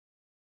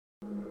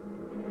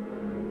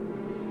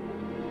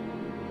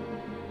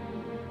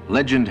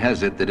Legend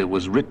has it that it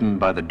was written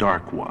by the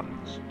Dark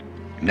Ones.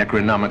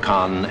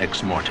 Necronomicon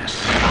Ex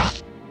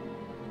Mortis.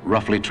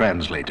 Roughly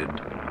translated,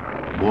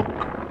 Book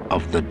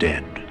of the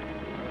Dead.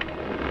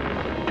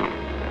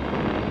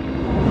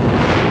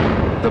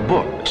 The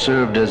book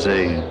served as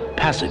a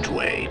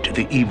passageway to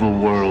the evil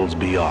worlds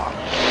beyond.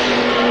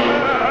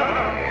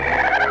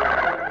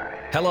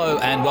 Hello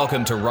and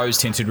welcome to Rose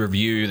Tinted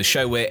Review, the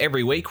show where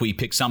every week we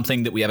pick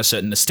something that we have a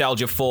certain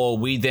nostalgia for,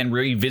 we then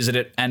revisit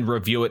it and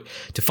review it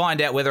to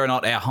find out whether or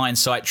not our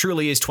hindsight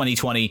truly is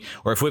 2020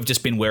 or if we've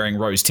just been wearing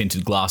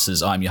rose-tinted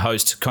glasses. I'm your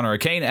host, Connor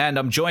O'Keen, and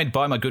I'm joined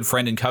by my good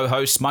friend and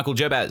co-host, Michael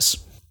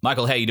Jobaz.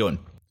 Michael, how you doing?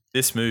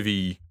 This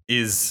movie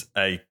is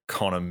a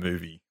Connor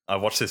movie. I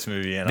watched this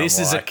movie and this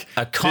I'm is like,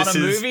 a Connor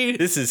movie?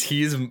 This is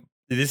his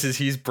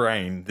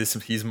brain. This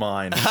is his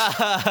mind.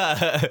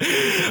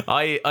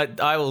 I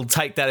will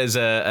take that as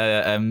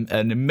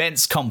an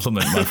immense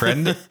compliment, my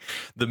friend.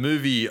 The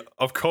movie,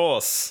 of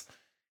course,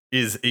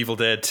 is Evil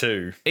Dead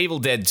 2. Evil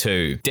Dead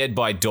 2, Dead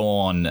by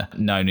Dawn,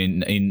 known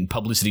in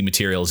publicity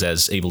materials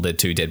as Evil Dead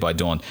 2, Dead by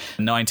Dawn.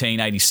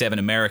 1987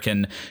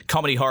 American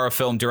comedy horror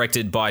film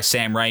directed by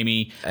Sam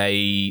Raimi,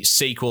 a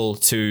sequel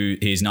to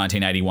his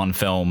 1981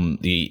 film,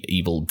 The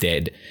Evil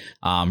Dead,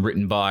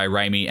 written by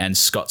Raimi and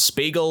Scott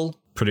Spiegel.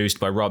 Produced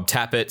by Rob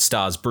Tappert,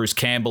 stars Bruce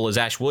Campbell as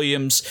Ash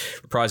Williams,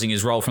 reprising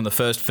his role from the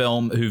first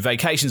film, who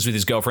vacations with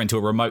his girlfriend to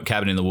a remote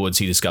cabin in the woods.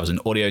 He discovers an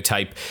audio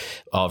tape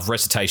of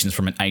recitations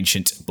from an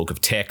ancient book of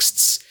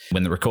texts.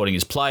 When the recording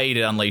is played,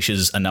 it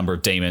unleashes a number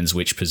of demons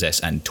which possess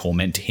and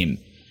torment him.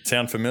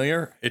 Sound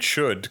familiar? It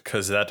should,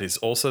 because that is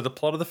also the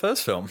plot of the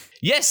first film.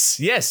 Yes.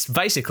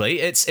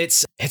 Basically,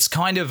 it's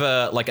kind of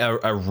a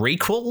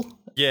requel.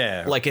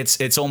 Yeah, like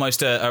it's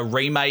almost a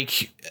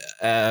remake,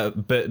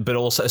 but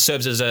also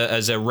serves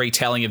as a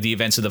retelling of the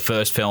events of the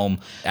first film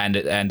and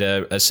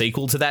a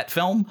sequel to that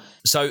film.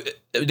 So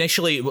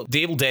initially, The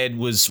Evil Dead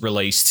was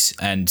released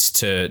and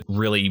to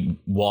really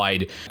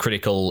wide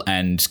critical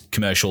and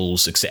commercial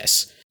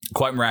success.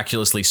 Quite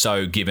miraculously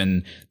so,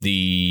 given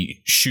the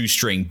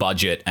shoestring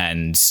budget,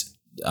 and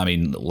I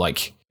mean,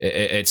 like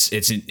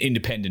it's an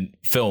independent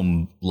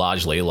film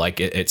largely. Like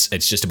it's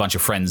just a bunch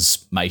of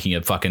friends making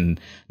a fucking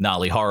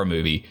gnarly horror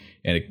movie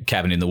in a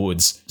cabin in the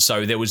woods.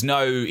 So there was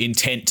no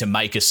intent to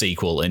make a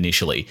sequel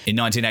initially. In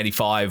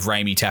 1985,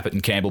 Raimi, Tappert,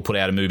 and Campbell put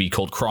out a movie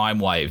called Crime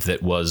Wave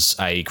that was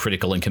a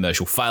critical and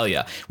commercial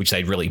failure, which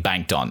they'd really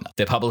banked on.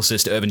 Their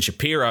publicist, Irvin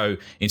Shapiro,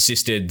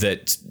 insisted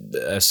that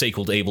a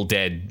sequel to Evil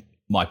Dead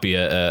might be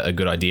a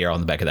good idea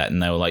on the back of that.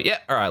 And they were like, yeah,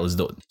 all right, let's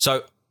do it.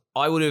 So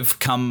I would have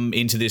come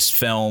into this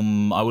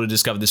film, I would have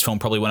discovered this film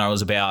probably when I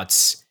was about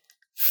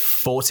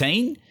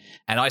 14,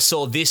 and I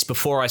saw this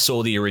before I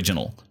saw the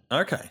original.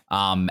 Okay.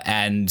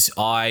 And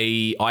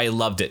I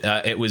loved it.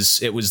 It was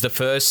the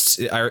first.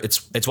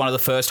 It's one of the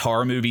first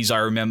horror movies I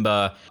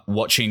remember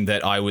watching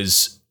that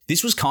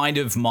this was kind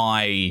of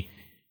my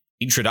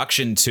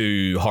introduction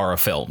to horror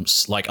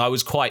films. Like I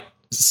was quite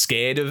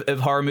scared of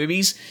horror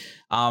movies.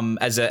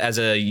 As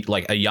a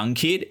young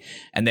kid,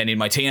 and then in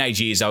my teenage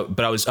years, I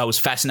was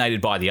fascinated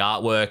by the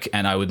artwork,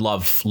 and I would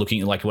love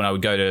looking, like when I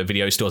would go to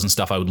video stores and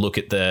stuff, I would look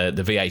at the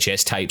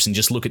VHS tapes and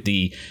just look at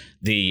the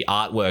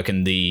artwork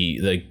and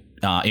the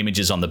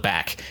images on the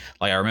back.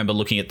 Like I remember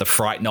looking at the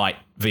Fright Night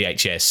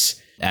VHS,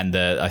 and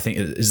I think,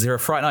 is there a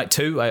Fright Night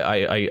 2?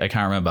 I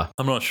can't remember.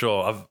 I'm not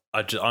sure.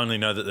 I only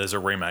know that there's a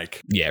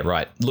remake. Yeah,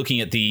 right. Looking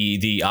at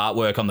the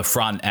artwork on the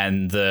front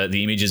and the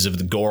images of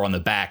the gore on the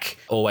back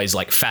always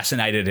like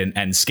fascinated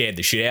and scared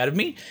the shit out of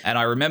me. And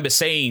I remember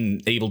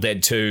seeing Evil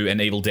Dead 2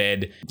 and Evil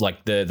Dead,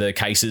 like the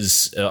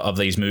cases of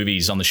these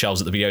movies on the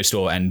shelves at the video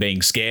store, and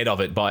being scared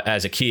of it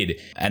as a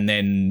kid. And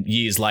then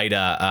years later,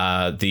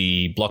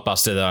 the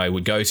Blockbuster that I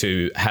would go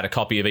to had a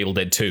copy of Evil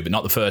Dead 2, but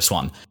not the first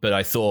one. But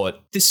I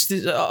thought,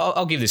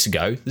 I'll give this a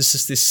go.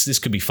 This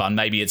could be fun.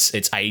 Maybe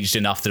it's aged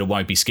enough that it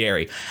won't be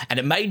scary. And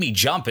it made me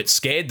jump. It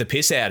scared the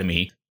piss out of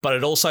me, but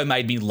it also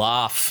made me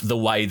laugh the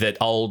way that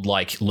old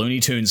like Looney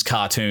Tunes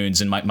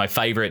cartoons and my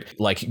favorite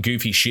like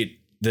goofy shit,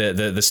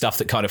 the stuff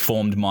that kind of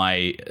formed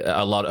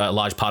a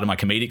large part of my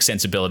comedic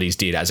sensibilities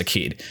did as a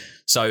kid.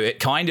 So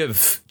it kind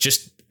of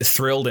just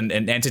thrilled and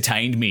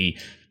entertained me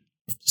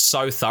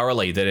so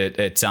thoroughly that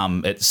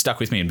it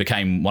stuck with me and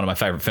became one of my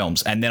favorite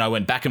films. And then I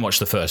went back and watched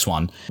the first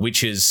one,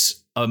 which is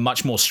a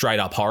much more straight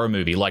up horror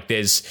movie. Like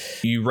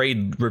you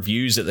read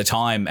reviews at the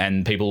time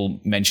and people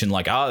mention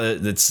like,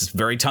 that's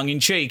very tongue in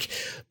cheek,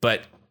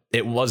 but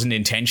it wasn't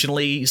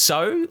intentionally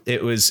so.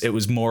 It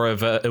was more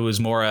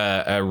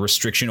a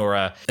restriction or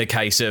a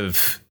case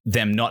of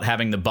them not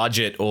having the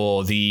budget,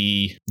 or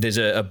there's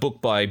a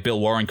book by Bill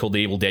Warren called The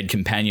Evil Dead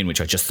Companion,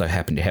 which I just so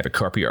happen to have a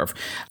copy of.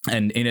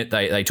 And in it,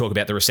 they talk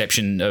about the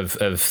reception of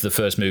the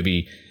first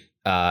movie,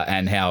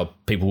 and how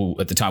people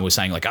at the time were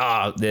saying like,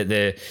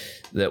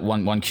 that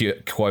one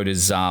quote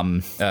is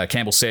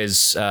Campbell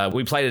says,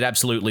 we played it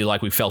absolutely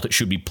like we felt it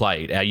should be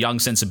played. Our young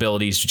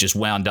sensibilities just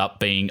wound up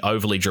being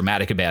overly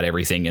dramatic about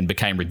everything and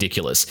became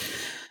ridiculous.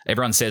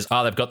 Everyone says,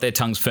 they've got their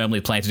tongues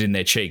firmly planted in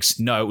their cheeks.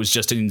 No, it was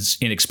just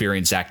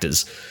inexperienced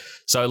actors.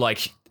 So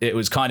like it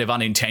was kind of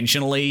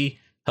unintentionally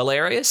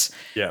hilarious.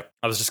 Yeah,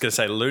 I was just going to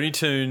say Looney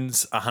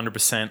Tunes,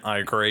 100%. I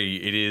agree.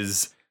 It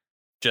is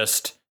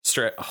just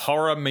straight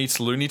horror meets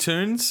Looney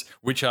Tunes,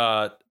 which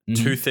are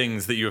two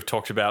things that you have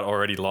talked about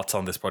already lots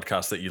on this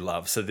podcast that you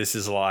love. So this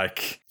is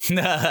like,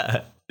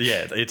 yeah,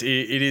 it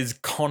is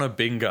Connor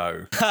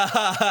bingo.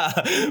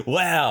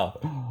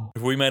 Wow.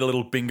 If we made a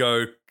little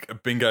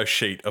bingo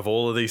sheet of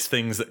all of these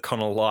things that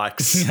Connor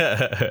likes,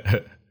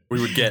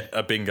 we would get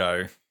a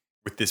bingo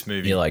with this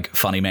movie. You're like,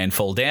 funny man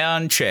fall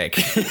down, check.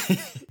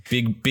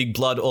 big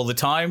blood all the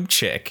time,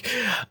 check.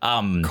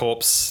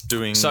 Corpse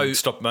doing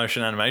stop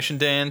motion animation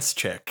dance,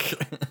 check.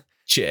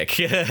 Check.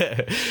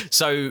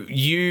 So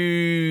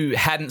you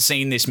hadn't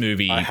seen this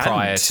movie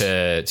prior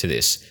to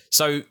this.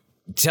 So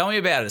tell me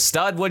about it,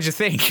 Stud. What'd you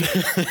think?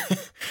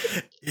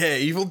 Yeah,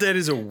 Evil Dead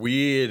is a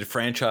weird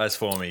franchise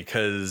for me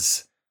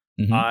because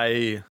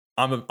I'm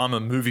a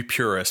movie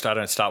purist. I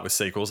don't start with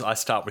sequels. I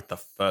start with the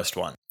first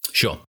one.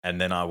 Sure. And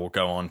then I will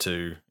go on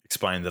to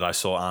explain that I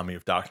saw Army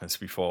of Darkness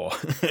before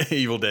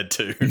Evil Dead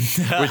 2, which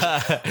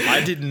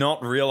I did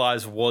not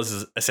realize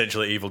was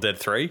essentially Evil Dead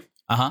 3.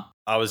 Uh-huh.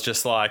 I was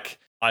just like,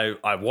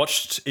 I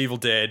watched Evil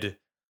Dead.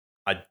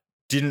 I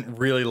didn't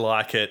really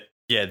like it.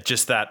 Yeah,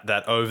 just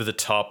that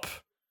over-the-top,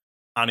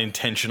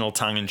 unintentional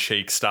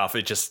tongue-in-cheek stuff.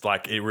 It just,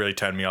 like, it really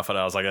turned me off. And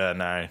I was like,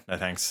 no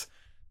thanks.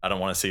 I don't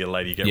want to see a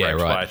lady get raped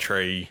by a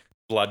tree,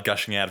 blood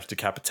gushing out of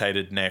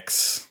decapitated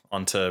necks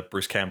onto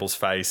Bruce Campbell's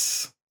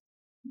face.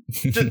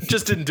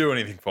 just didn't do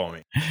anything for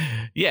me.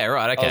 Yeah,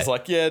 right, okay. I was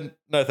like, yeah,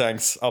 no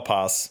thanks, I'll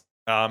pass.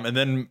 And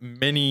then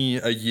many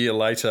a year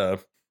later,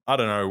 I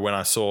don't know when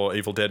I saw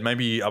Evil Dead,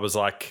 maybe I was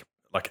like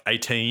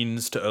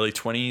 18s to early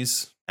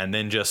 20s, and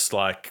then just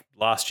like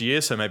last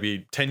year, so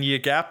maybe 10-year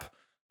gap,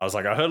 I was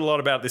like, I heard a lot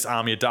about this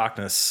Army of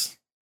Darkness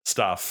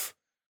stuff.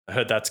 I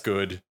heard that's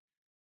good.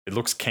 It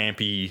looks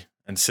campy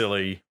and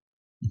silly.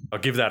 I'll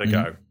give that a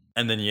go.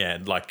 And then,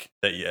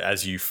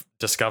 as you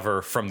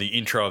discover from the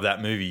intro of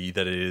that movie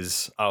that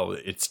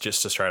it's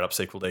just a straight up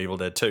sequel to Evil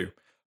Dead 2.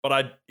 But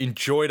I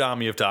enjoyed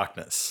Army of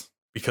Darkness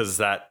because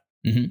that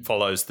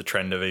follows the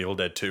trend of Evil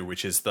Dead 2,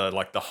 which is the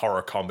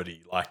horror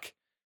comedy, like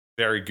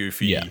very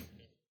goofy,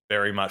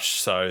 very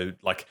much so.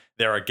 Like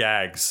there are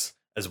gags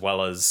as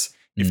well as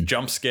if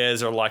jump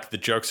scares are like the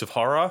jokes of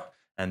horror,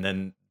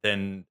 and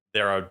then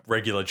there are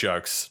regular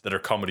jokes that are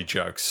comedy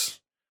jokes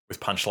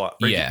with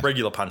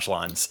regular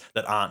punchlines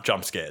that aren't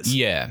jump scares.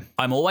 Yeah.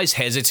 I'm always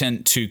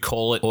hesitant to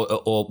call it,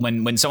 or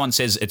when someone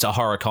says it's a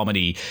horror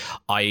comedy,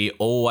 I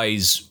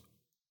always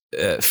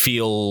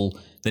feel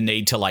the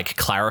need to like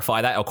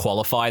clarify that or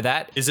qualify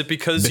that. Is it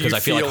because I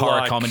feel like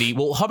horror comedy?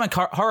 Well,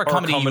 horror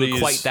comedy you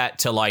equate that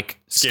to like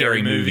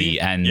scary movie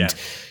and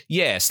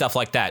stuff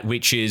like that,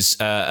 which is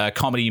a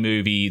comedy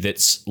movie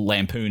that's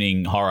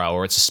lampooning horror,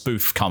 or it's a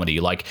spoof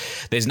comedy. Like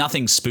there's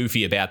nothing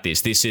spoofy about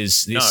this.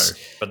 This. No,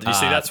 but you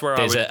see, that's where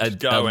there's I would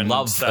go and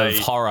love say,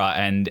 of horror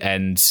and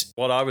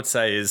what I would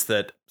say is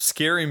that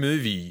Scary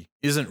Movie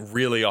isn't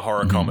really a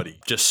horror comedy,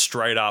 just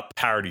straight up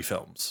parody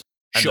films.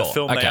 And the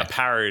film they are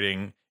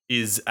parodying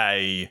is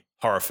a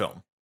horror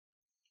film.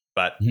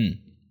 But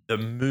the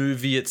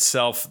movie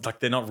itself, like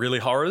they're not really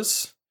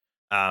horrors.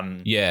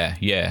 And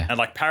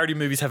like parody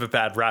movies have a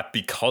bad rap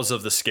because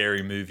of the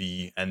Scary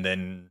Movie and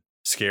then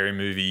Scary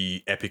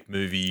Movie, Epic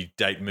Movie,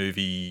 Date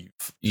Movie,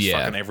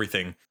 fucking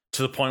everything.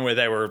 To the point where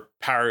they were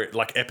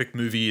like Epic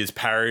Movie is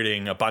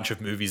parodying a bunch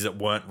of movies that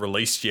weren't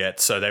released yet,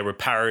 so they were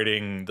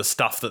parodying the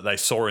stuff that they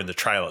saw in the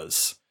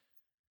trailers.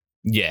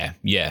 Yeah.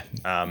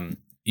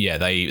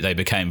 They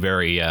became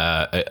very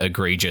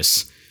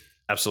egregious.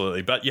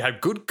 Absolutely, but you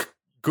have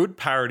good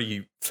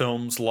parody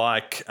films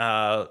like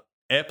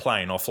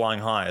Airplane or Flying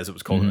High, as it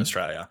was called in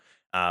Australia,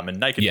 and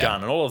Naked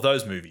Gun, and all of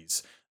those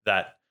movies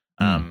that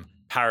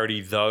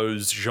parody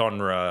those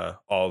genre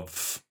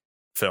of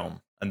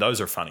film, and those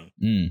are funny.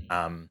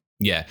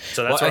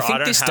 So that's why I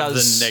don't have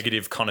the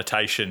negative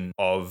connotation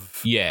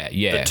of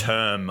the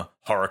term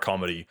horror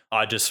comedy.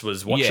 I just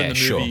was watching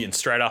the movie and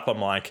straight up I'm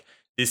like,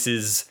 this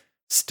is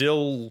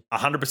still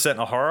 100%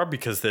 a horror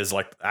because there's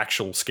like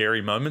actual scary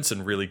moments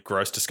and really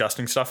gross,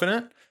 disgusting stuff in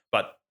it.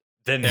 But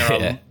then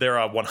there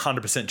are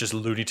 100% just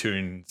Looney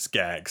Tunes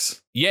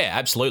gags. Yeah,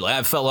 absolutely.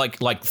 I felt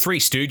like Three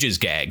Stooges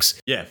gags.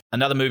 Yeah.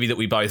 Another movie that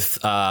we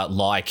both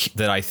like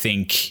that I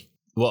think,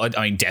 well,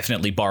 I mean,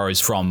 definitely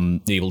borrows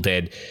from The Evil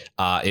Dead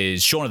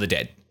is Shaun of the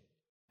Dead.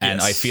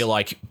 And I feel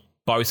like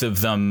both of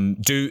them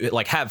do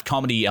like have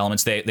comedy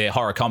elements. They're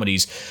horror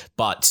comedies,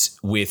 but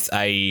with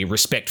a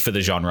respect for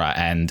the genre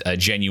and a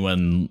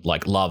genuine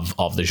like love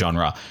of the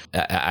genre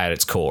at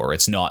its core.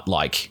 It's not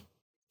like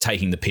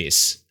taking the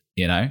piss,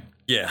 you know?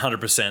 Yeah,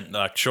 100%.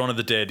 Like Shaun of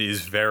the Dead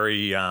is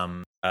very you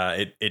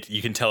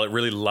can tell it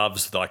really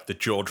loves like the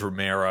George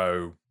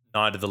Romero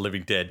Night of the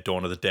Living Dead,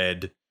 Dawn of the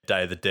Dead,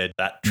 Day of the Dead,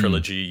 that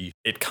trilogy.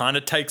 It kind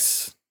of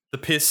takes the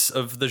piss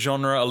of the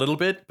genre a little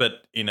bit,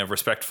 but in a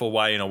respectful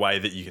way, in a way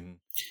that you can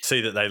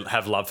see that they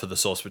have love for the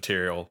source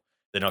material.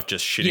 They're not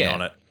just shitting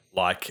on it.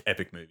 like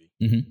epic movie.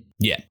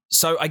 Yeah.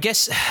 So I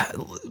guess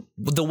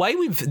the way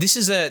this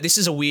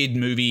is a weird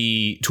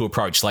movie to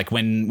approach. Like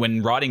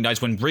when writing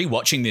notes, when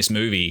rewatching this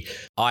movie,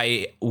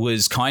 I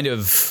was kind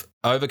of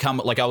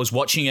overcome. Like I was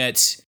watching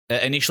it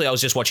initially, I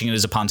was just watching it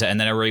as a punter, and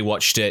then I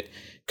rewatched it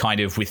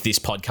kind of with this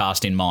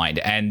podcast in mind.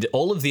 And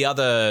all of the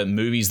other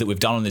movies that we've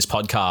done on this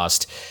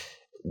podcast,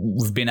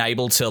 we've been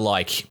able to,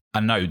 like, I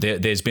don't know,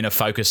 there's been a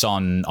focus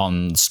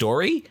on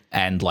story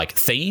and like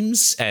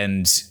themes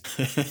and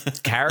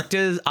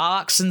character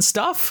arcs and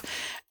stuff.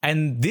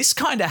 And this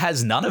kind of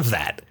has none of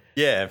that.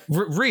 Yeah.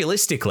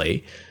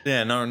 Realistically.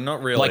 Yeah, no,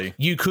 not really. Like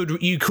you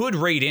could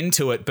read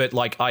into it, but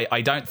like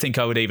I don't think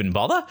I would even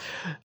bother.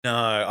 No,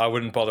 I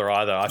wouldn't bother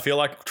either. I feel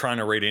like trying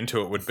to read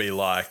into it would be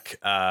like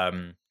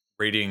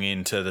reading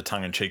into the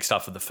tongue-in-cheek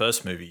stuff of the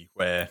first movie,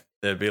 where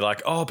they'd be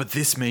like, oh, but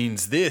this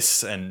means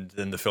this, and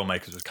then the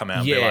filmmakers would come out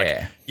and be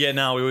like, yeah,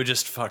 no, we were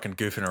just fucking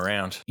goofing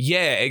around.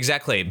 Yeah,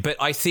 exactly. But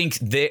I think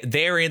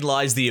therein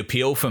lies the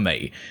appeal for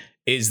me,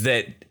 is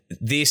that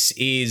this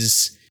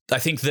is... I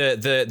think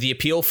the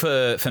appeal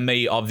for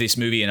me of this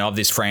movie and of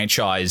this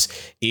franchise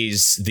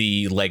is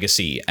the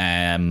legacy,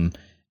 and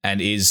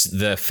is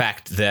the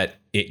fact that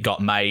it got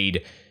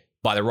made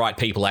by the right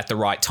people at the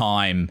right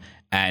time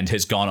and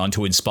has gone on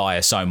to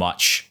inspire so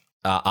much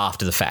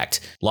after the fact.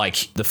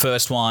 Like the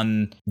first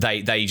one,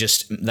 they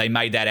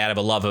made that out of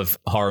a love of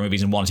horror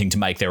movies and wanting to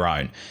make their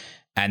own.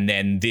 And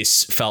then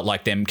this felt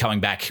like them coming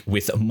back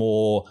with a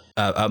more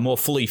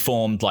fully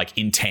formed like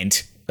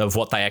intent of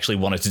what they actually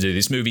wanted to do.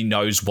 This movie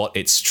knows what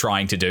it's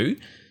trying to do.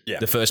 Yeah.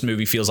 The first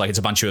movie feels like it's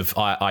a bunch of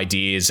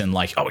ideas and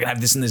like, oh, we're gonna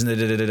have this and this and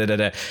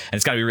and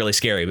it's gonna be really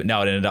scary. But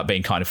no, it ended up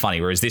being kind of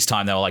funny. Whereas this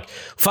time they were like,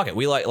 fuck it,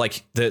 we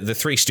like the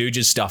Three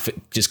Stooges stuff. It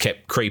just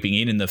kept creeping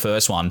in the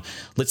first one.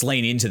 Let's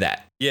lean into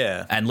that.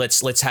 Yeah, and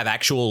let's have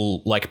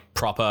actual like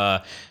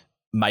proper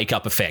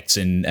makeup effects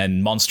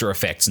and monster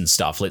effects and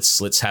stuff.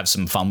 Let's have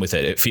some fun with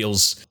it. It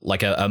feels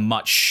like a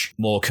much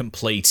more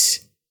complete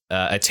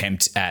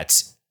attempt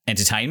at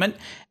entertainment.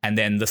 And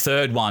then the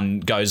third one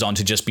goes on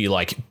to just be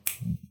like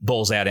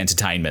balls out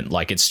entertainment.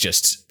 Like it's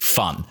just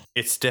fun.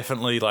 It's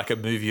definitely like a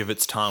movie of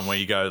its time where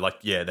you go like,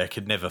 yeah, they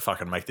could never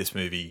fucking make this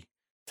movie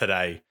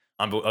today.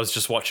 I was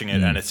just watching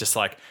it and it's just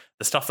like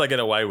the stuff they get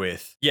away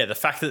with. Yeah, the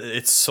fact that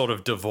it's sort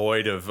of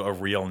devoid of a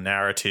real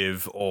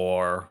narrative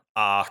or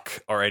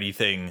arc or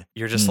anything,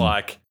 you're just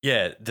like,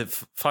 yeah, the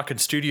fucking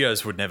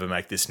studios would never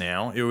make this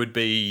now. It would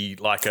be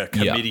like a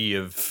committee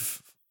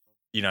of,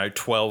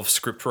 12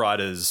 script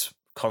writers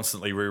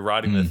constantly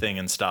rewriting the thing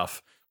and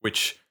stuff,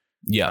 which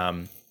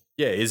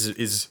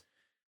is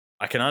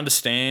I can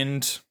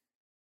understand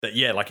that,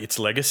 like its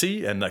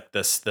legacy and like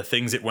the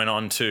things it went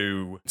on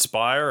to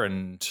inspire,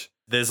 and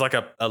there's like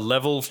a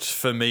level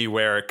for me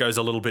where it goes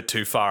a little bit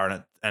too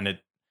far and it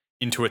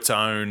into its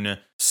own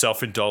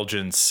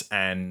self-indulgence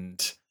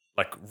and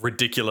like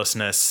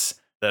ridiculousness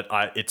that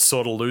it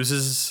sort of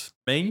loses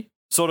me.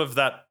 Sort of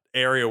that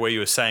area where you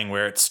were saying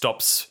where it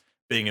stops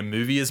being a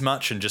movie as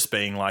much and just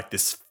being like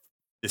this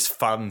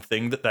fun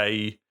thing that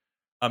they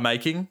are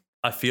making.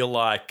 I feel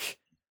like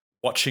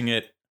watching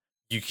it,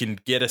 you can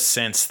get a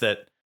sense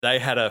that they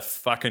had a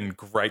fucking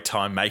great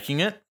time making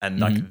it and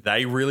like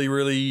they really,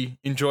 really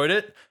enjoyed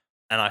it.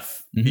 And I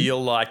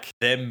feel like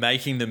them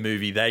making the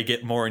movie, they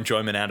get more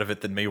enjoyment out of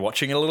it than me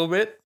watching it a little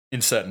bit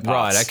in certain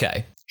parts. Right,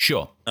 okay.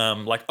 Sure.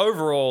 Like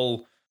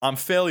overall, I'm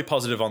fairly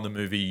positive on the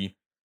movie.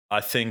 I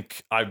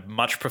think I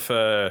much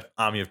prefer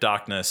Army of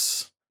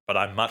Darkness, but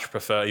I much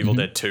prefer Evil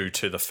Dead 2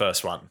 to the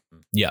first one.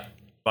 Yeah.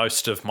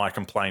 Most of my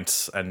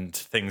complaints and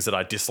things that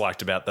I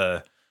disliked about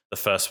the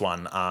first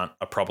one aren't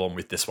a problem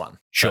with this one.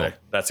 Sure. So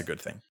that's a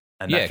good thing.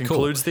 And that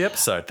concludes the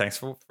episode. Thanks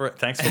for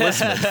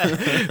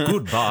listening.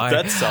 Goodbye.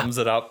 That sums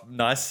it up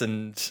nice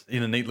and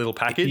in a neat little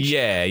package.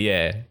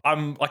 Yeah.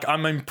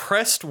 I'm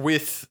impressed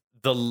with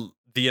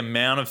the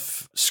amount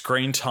of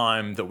screen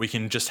time that we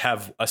can just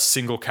have a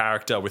single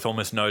character with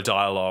almost no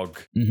dialogue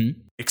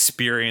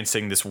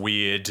experiencing this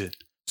weird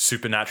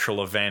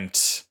supernatural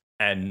event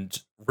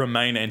and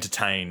remain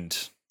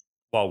entertained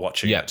while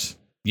watching it.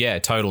 Yeah,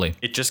 totally.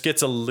 It just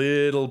gets a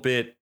little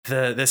bit...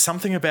 There's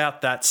something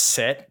about that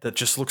set that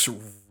just looks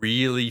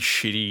really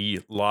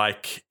shitty,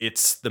 like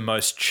it's the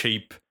most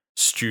cheap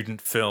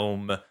student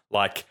film,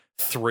 like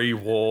 3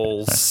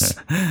 walls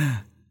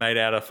made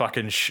out of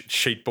fucking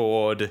sheet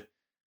board.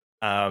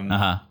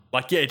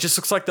 Like, yeah, it just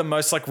looks like the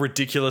most like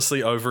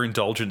ridiculously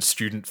overindulgent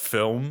student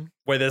film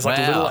where there's like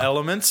little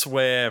elements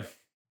where...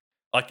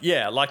 Like,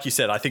 yeah, like you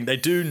said, I think they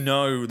do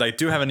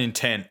have an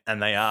intent and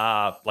they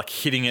are like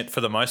hitting it for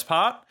the most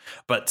part.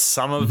 But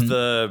some of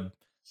the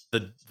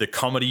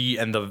comedy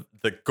and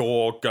the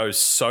gore goes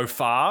so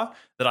far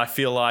that I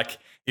feel like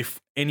if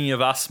any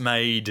of us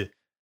made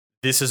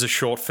this as a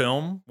short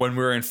film when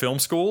we were in film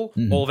school,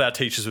 all of our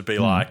teachers would be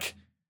like,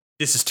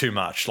 this is too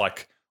much.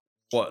 Like,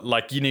 what?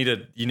 Like, you need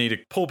to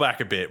pull back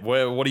a bit.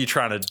 What are you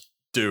trying to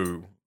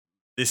do?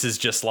 This is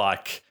just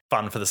like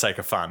fun for the sake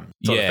of fun.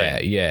 Sort of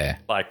thing. Yeah.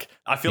 Like,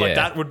 I feel like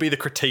that would be the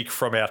critique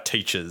from our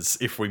teachers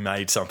if we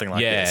made something like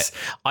this.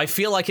 I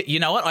feel like, you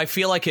know what? I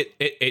feel like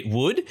it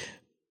would,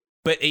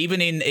 But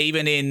even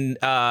in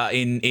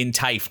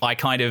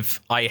TAFE,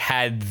 I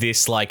had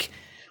this like,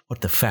 what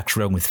the fuck's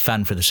wrong with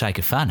fun for the sake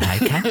of fun, hey,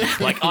 cunt?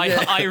 Like,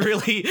 I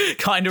really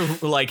kind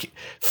of like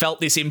felt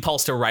this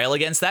impulse to rail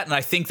against that, and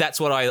I think that's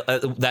what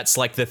that's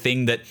like the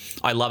thing that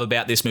I love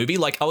about this movie.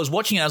 Like, I was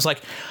watching it, I was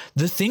like,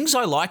 the things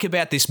I like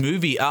about this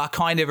movie are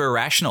kind of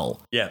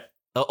irrational. Yeah.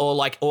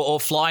 Or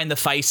fly in the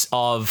face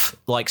of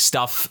like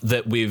stuff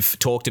that we've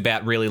talked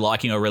about really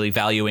liking or really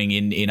valuing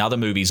in other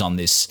movies on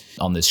this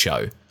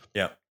show.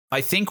 Yeah. I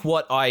think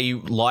what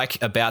I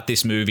like about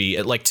this movie,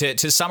 like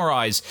to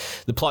summarize,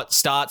 the plot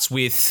starts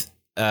with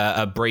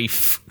a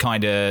brief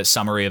kind of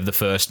summary of the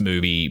first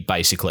movie,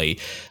 basically,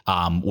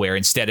 where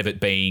instead of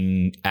it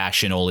being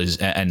Ash and all his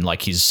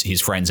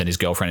friends and his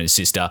girlfriend and his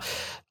sister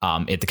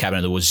at the cabin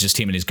in the woods, just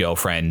him and his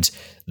girlfriend.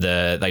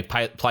 They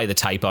play the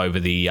tape over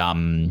the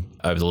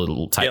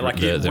little tape,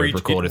 the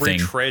recorder thing.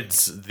 It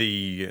retreads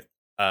the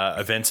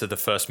events of the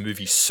first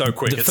movie so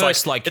quick.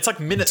 It's like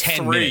minute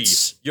 10 3.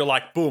 minutes. You're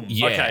like, boom,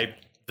 Yeah. okay.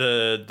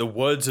 The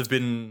words have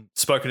been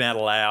spoken out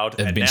aloud,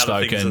 and now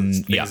the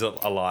things are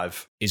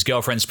alive. His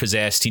girlfriend's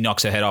possessed. He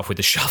knocks her head off with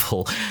a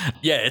shovel.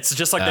 Yeah, it's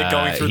just like they're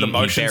going through the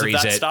motions of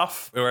that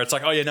stuff, where it's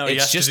like, oh yeah, no,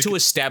 it's just to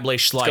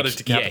establish like,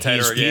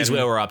 here's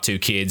where we're up to,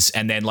 kids.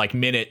 And then like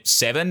minute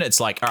 7, it's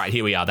like, all right,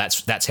 here we are.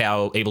 That's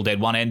how Evil Dead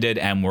 1 ended,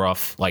 and we're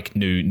off like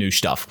new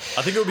stuff.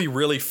 I think it would be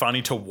really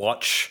funny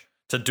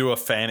to do a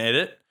fan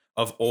edit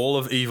of all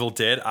of Evil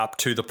Dead up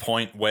to the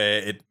point where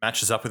it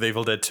matches up with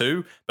Evil Dead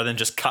 2, but then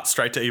just cut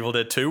straight to Evil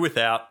Dead 2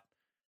 without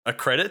a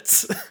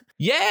credits.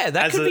 Yeah,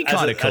 that could be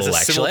kind of cool,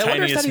 actually. I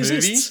wonder if that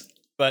exists.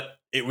 But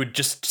it would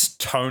just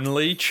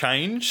tonally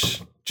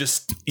change,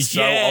 just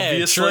so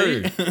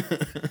obviously. True.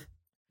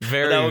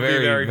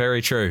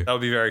 Very true. That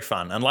would be very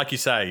fun. And like you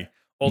say,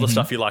 all the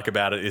stuff you like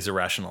about it is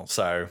irrational,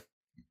 so...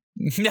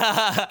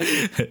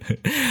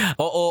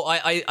 or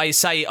I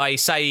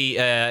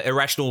say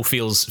irrational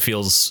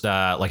feels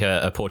like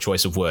a poor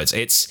choice of words.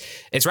 It's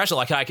rational.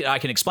 Like I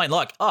can explain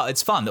like, oh,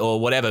 it's fun or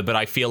whatever, but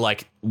I feel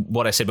like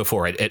what I said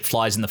before, it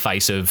flies in the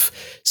face of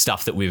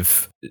stuff that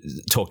we've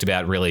talked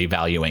about really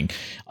valuing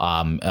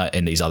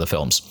in these other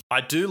films.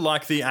 I do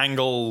like the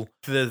angle.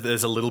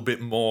 There's a little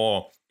bit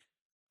more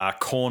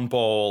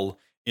cornball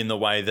in the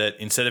way that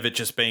instead of it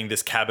just being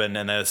this cabin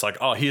and then it's like,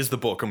 oh, here's the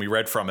book and we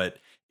read from it,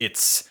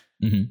 it's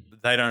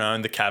they don't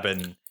own the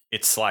cabin.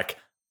 It's like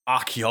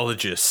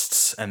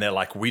archaeologists, and they're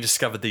like, we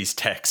discovered these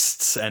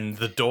texts, and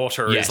the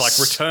daughter is like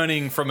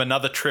returning from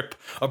another trip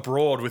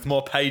abroad with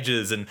more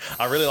pages, and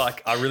I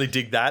really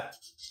dig that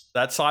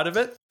side of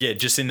it. Yeah,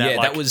 just in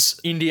that that was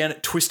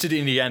twisted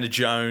Indiana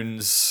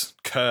Jones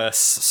curse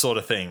sort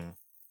of thing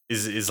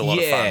is a lot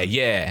of fun.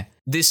 Yeah.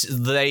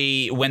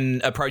 When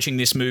approaching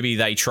this movie,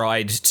 they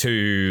tried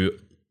to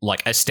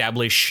like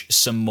establish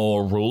some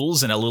more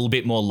rules and a little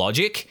bit more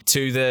logic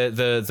to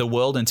the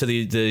world and to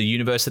the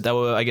universe that they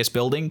were, I guess,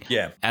 building.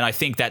 Yeah. And I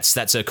think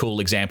that's a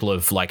cool example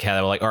of like how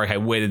they were like, all right,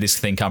 where did this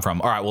thing come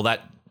from? All right, well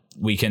that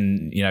we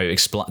can,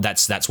 explain.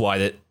 That's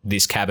why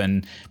this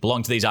cabin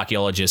belonged to these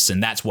archaeologists,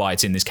 and that's why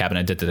it's in this cabin.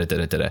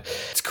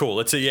 It's cool.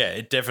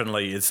 It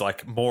definitely is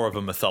like more of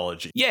a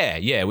mythology.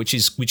 Yeah, which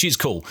is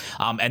cool.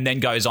 And then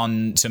goes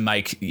on to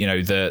make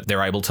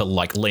they're able to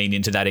like lean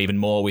into that even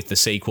more with the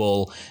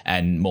sequel,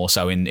 and more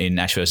so in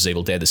Ash vs.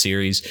 Evil Dead the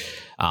series,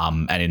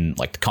 and in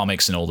like the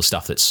comics and all the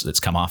stuff that's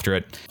come after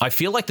it. I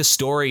feel like the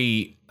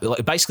story.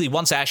 Basically,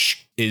 once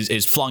Ash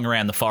is flung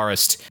around the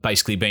forest,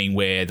 basically being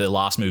where the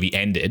last movie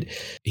ended,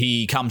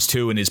 he comes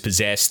to and is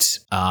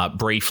possessed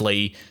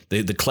briefly.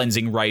 The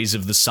cleansing rays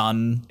of the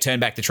sun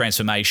turn back the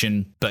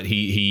transformation, but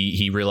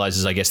he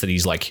realizes, I guess, that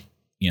he's like,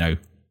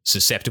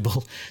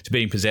 susceptible to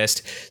being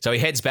possessed. So he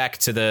heads back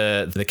to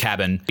the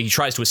cabin. He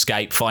tries to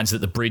escape, finds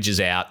that the bridge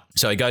is out.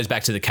 So he goes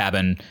back to the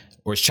cabin,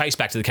 or is chased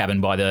back to the cabin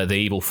by the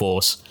evil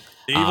force.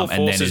 The evil force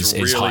and then is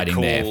really hiding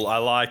cool. there. I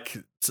like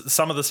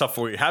some of the stuff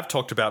we have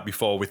talked about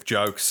before with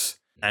jokes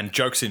and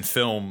jokes in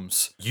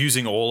films,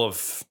 using all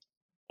of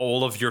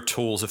your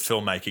tools of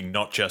filmmaking,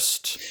 not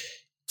just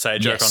say a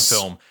joke on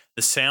film.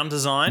 The sound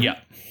design,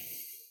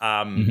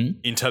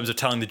 in terms of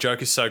telling the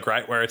joke, is so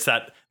great. Where it's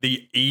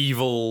the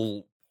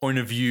evil point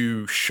of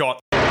view shot.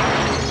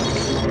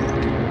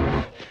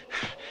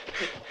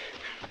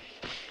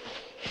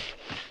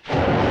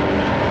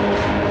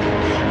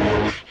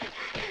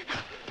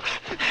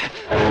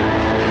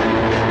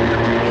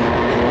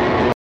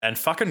 And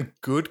fucking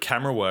good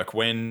camera work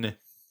when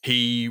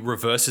he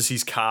reverses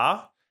his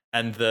car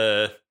and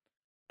the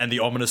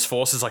ominous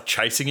force is like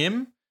chasing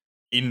him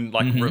in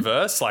like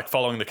reverse, like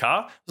following the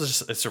car.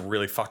 It's a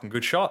really fucking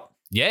good shot.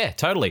 Yeah,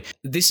 totally.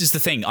 This is the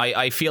thing.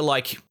 I feel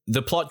like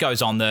the plot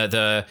goes on.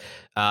 The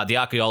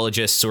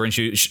archaeologists are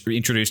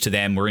introduced to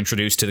them. We're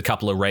introduced to the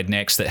couple of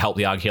rednecks that help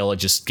the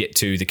archaeologists get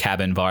to the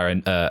cabin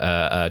via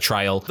a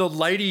trail. The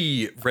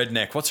lady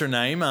redneck, what's her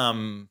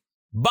name?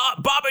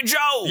 Bobby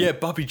Joe. Yeah,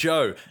 Bobby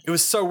Joe. It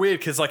was so weird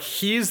because like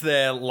he's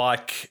there,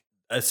 like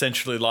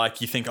essentially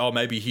like you think, oh,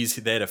 maybe he's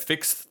there to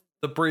fix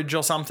the bridge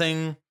or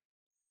something,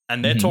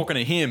 and they're talking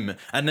to him,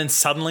 and then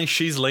suddenly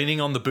she's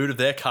leaning on the boot of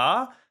their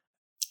car.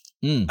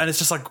 And it's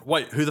just like,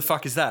 wait, who the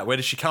fuck is that? Where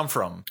did she come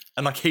from?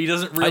 And like, he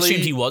doesn't really. I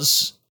assumed he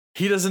was.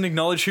 He doesn't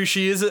acknowledge who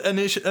she is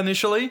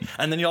initially,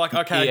 and then you're like,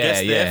 okay, I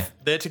guess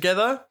they're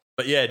together.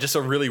 But yeah, just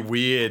a really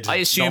weird. I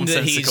assume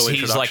that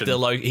he's like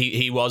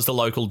he was the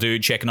local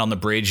dude checking on the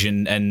bridge,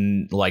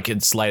 and like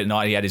it's late at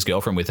night. He had his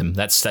girlfriend with him.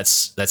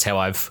 That's how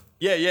I've.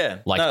 Yeah.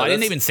 Like, no, I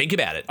didn't even think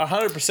about it.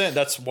 100%.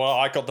 That's why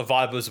I got the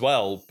vibe as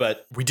well.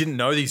 But we didn't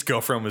know his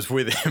girlfriend was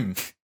with him.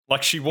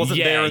 Like, she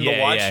wasn't there in the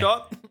wide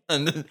shot,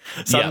 and then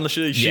suddenly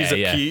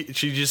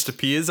she just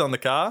appears on the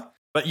car.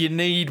 But you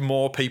need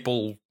more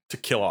people to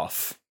kill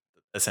off,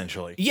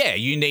 essentially. Yeah,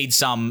 you need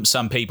some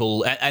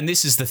people, and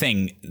this is the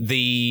thing.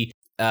 They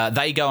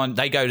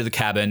go to the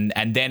cabin,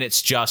 and then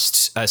it's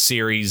just a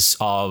series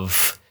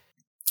of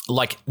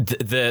like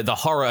the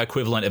horror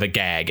equivalent of a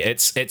gag.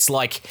 It's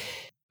like,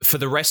 for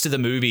the rest of the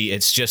movie,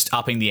 it's just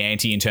upping the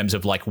ante in terms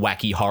of like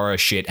wacky horror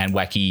shit and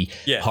wacky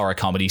horror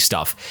comedy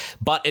stuff.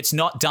 But it's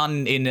not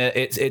done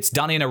it's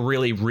done in a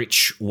really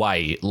rich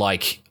way.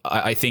 Like,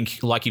 I think,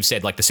 like you've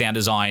said, like the sound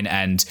design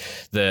and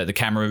the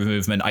camera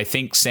movement. I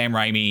think Sam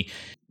Raimi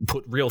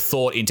put real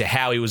thought into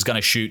how he was going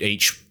to shoot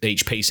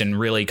each piece and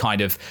really kind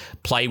of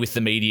play with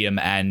the medium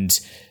and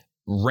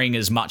wring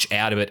as much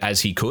out of it as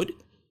he could.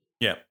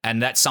 Yeah.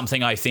 And that's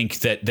something I think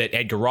that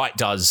Edgar Wright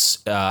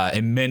does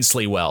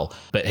immensely well,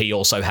 but he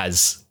also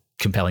has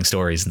compelling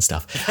stories and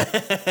stuff.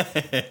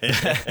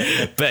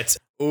 But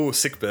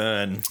sick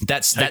burn.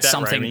 That's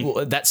something.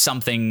 Raimi. That's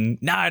something.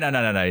 No.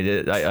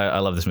 I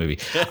love this movie.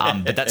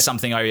 But that's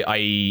something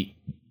I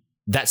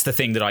that's the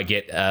thing that I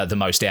get the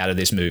most out of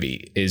this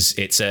movie. Is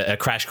it's a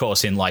crash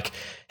course in like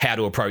how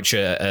to approach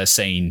a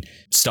scene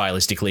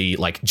stylistically,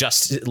 like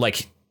just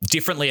like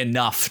differently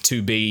enough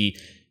to be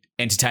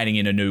entertaining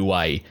in a new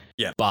way,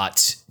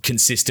 but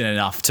consistent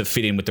enough to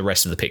fit in with the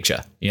rest of the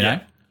picture, you know?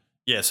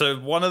 Yeah, so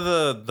one of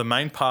the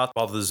main part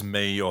bothers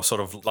me, or sort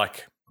of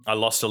like I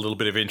lost a little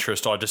bit of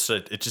interest, or it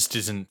just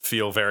doesn't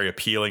feel very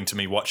appealing to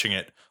me watching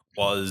it,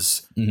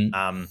 was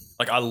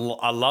like I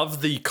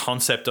love the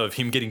concept of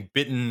him getting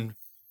bitten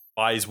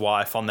by his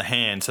wife on the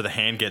hand, so the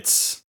hand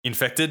gets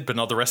infected but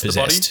not the rest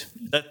Possessed.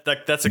 of the body.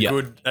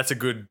 That's a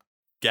good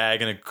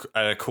gag and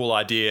a cool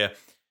idea.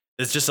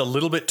 There's just a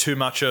little bit too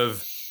much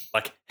of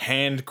like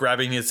hand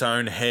grabbing his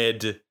own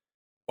head,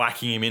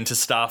 whacking him into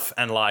stuff,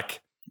 and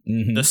like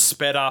the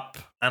sped up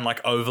and like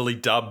overly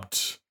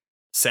dubbed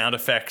sound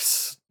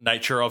effects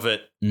nature of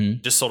it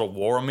just sort of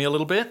wore on me a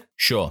little bit.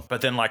 Sure.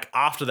 But then like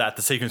after that,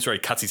 the sequence where he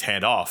cuts his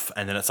hand off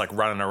and then it's like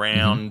running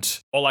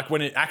around, or like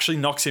when it actually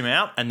knocks him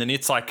out and then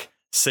it's like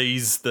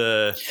sees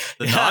the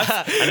knife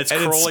and it's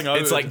crawling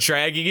over. It's like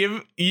dragging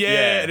him.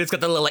 Yeah. And it's got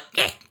the little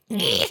like...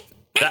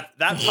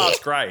 That part's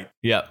great.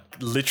 Yeah.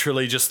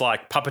 Literally just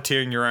like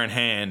puppeteering your own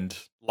hand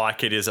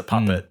like it is a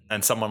puppet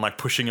and someone like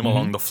pushing him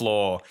along the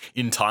floor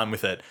in time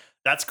with it.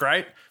 That's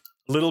great.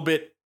 A little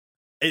bit,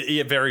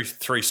 very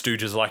Three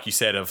Stooges, like you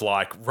said, of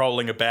like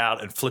rolling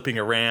about and flipping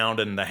around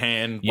and the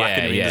hand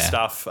whacking him into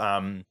stuff.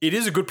 It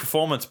is a good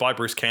performance by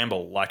Bruce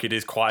Campbell. Like, it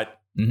is quite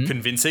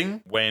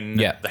convincing when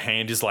the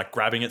hand is like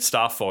grabbing at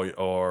stuff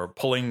or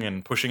pulling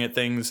and pushing at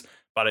things.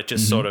 But it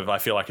just sort of, I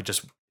feel like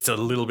it's a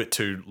little bit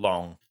too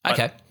long.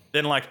 Okay.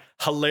 Then, like,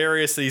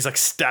 hilarious that he's, like,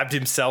 stabbed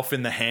himself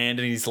in the hand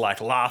and he's,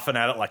 like, laughing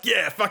at it, like,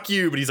 yeah, fuck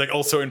you. But he's, like,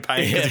 also in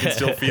pain because he can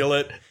still feel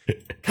it.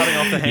 Cutting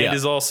off the hand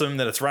is awesome.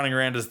 Then it's running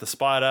around as the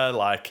spider,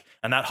 like,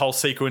 and that whole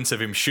sequence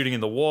of him shooting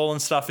in the wall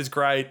and stuff is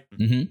great.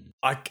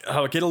 I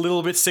get a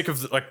little bit sick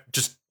of, like,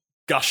 just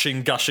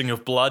gushing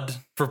of blood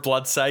for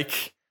blood's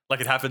sake. Like,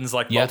 it happens,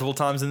 like, multiple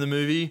times in the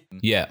movie.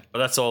 Yeah. But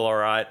that's all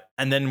right.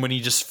 And then when he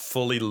just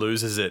fully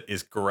loses it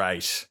is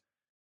great.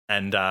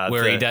 And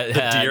where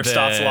the deer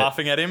starts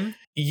laughing at him.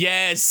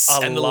 Yes,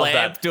 I and the love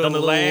lamp that. doing the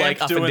little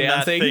like up and down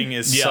that thing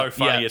is so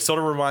funny. It sort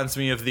of reminds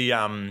me of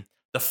the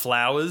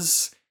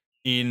flowers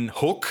in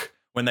Hook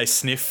when they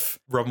sniff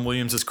Robin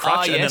Williams'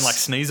 crutch and then like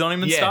sneeze on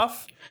him and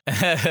stuff.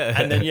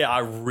 And then I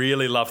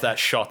really love that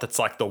shot. That's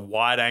like the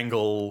wide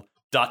angle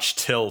Dutch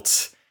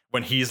tilt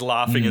when he's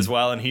laughing as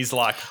well, and he's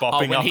like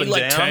bopping up and down.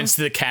 When he turns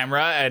to the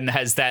camera and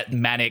has that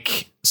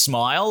manic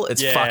smile,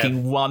 it's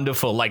fucking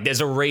wonderful. Like,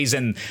 there's a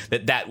reason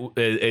that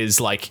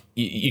is like,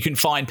 you can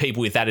find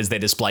people with that as their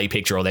display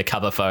picture or their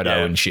cover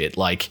photo and shit.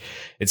 Like,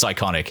 it's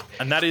iconic.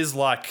 And that is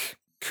like,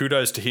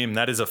 kudos to him.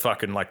 That is a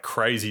fucking like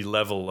crazy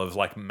level of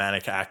like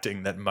manic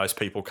acting that most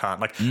people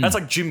can't. Like, that's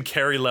like Jim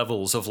Carrey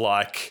levels of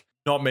like,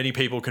 not many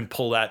people can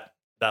pull that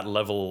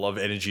level of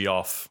energy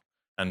off,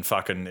 and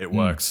fucking it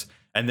works.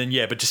 And then,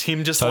 but just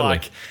him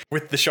like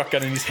with the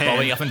shotgun in his hand.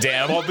 Bobbing up and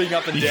down.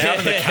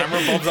 And the camera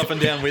bobs up and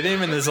down with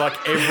him. And there's like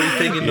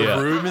everything in the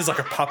room is like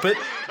a puppet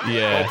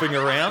bopping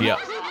around.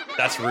 Yeah.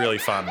 That's really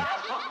fun.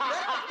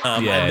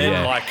 And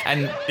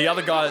then the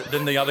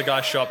other guy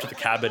show up to the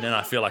cabin, and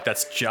I feel like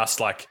that's just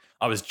like,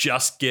 I was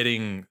just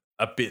getting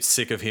a bit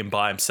sick of him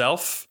by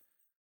himself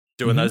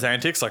doing those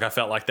antics. Like, I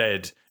felt like they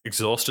had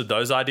exhausted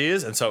those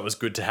ideas. And so it was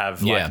good to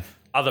have like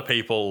other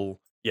people,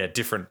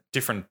 different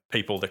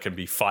people that can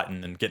be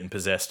fighting and getting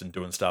possessed and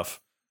doing stuff.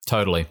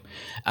 Totally.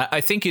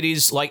 I think it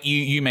is like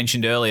you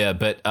mentioned earlier,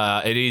 but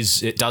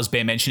it does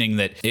bear mentioning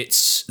that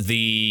it's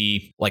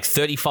the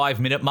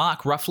 35-minute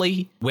mark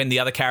roughly when the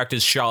other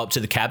characters show up to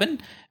the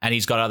cabin and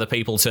he's got other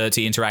people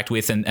to interact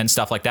with and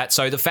stuff like that.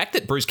 So the fact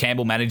that Bruce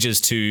Campbell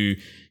manages to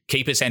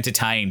keep us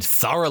entertained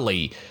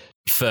thoroughly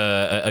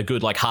for a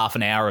good half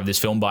an hour of this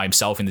film by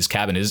himself in this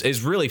cabin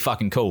is really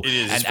fucking cool. It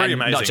is. It's pretty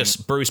amazing. Not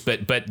just Bruce,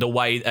 but the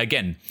way,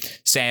 again,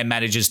 Sam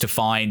manages to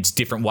find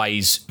different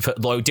ways,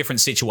 different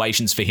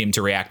situations for him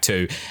to react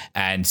to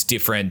and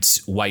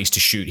different ways to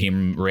shoot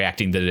him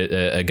reacting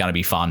that are going to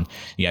be fun.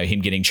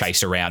 Him getting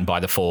chased around by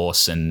the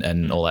Force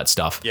and all that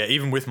stuff. Yeah,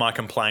 even with my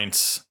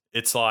complaints,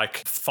 it's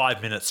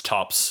 5 minutes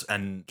tops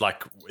and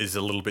is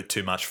a little bit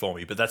too much for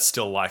me, but that's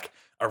still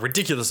a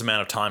ridiculous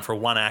amount of time for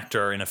one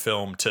actor in a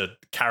film to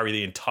carry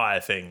the entire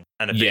thing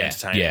and it be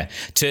entertaining. Yeah,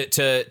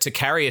 to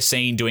carry a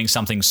scene doing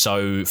something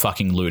so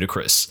fucking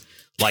ludicrous.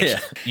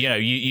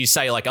 You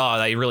say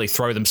they really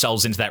throw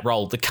themselves into that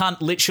role. The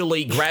cunt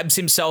literally grabs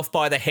himself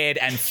by the head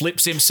and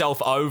flips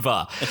himself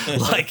over.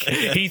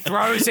 He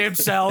throws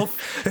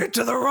himself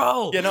into the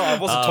role. Yeah, no, I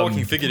wasn't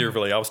talking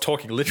figuratively. I was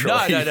talking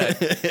literally. No.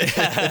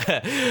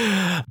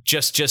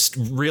 Just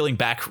reeling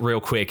back real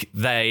quick.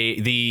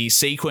 The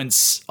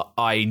sequence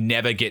I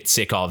never get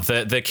sick of.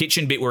 The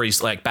kitchen bit where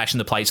he's bashing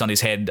the plates on his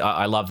head.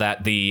 I love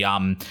that. The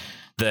hand,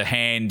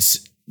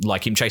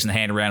 him chasing the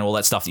hand around, all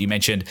that stuff that you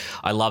mentioned.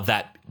 I love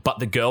that. But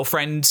the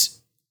girlfriend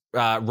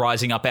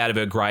rising up out of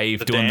her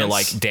grave, doing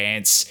the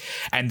dance,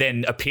 and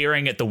then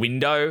appearing at the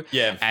window,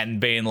 and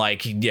being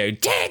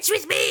dance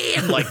with me,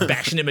 and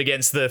bashing him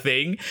against the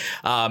thing,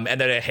 and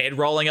then her head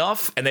rolling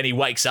off, and then he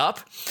wakes up.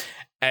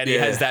 And he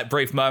has that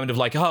brief moment of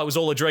it was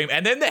all a dream,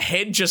 and then the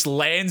head just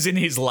lands in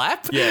his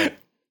lap. Yeah.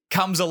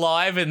 Comes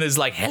alive and there's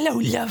hello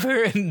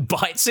lover and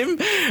bites him,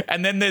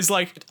 and then there's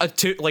a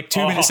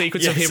 2-minute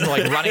sequence of him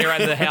running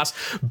around the house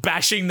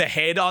bashing the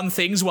head on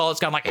things while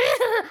it's going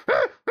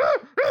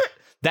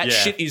that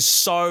shit is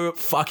so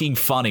fucking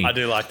funny. I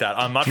do like that.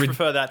 I much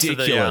prefer that to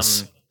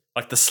the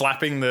the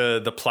slapping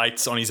the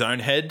plates on his own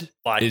head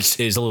is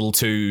a little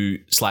too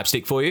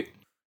slapstick for you.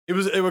 It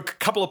was a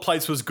couple of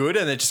plates was good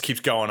and it just keeps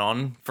going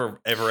on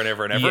forever and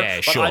ever and ever. Yeah,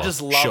 but sure. I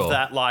just love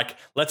that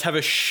let's have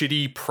a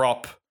shitty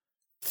prop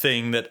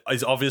thing that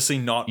is obviously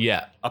not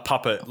a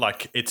puppet.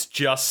 It's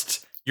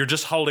just you're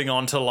just holding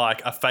on to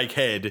a fake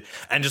head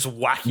and just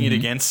whacking it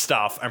against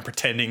stuff and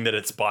pretending that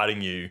it's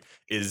biting you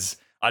is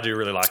I do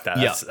really like that.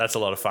 That's a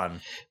lot of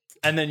fun.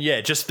 And then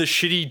just the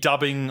shitty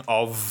dubbing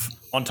of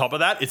on top of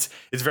that, it's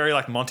very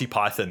Monty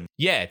Python.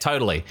 Yeah,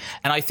 totally.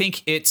 And I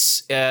think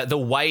it's the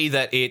way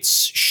that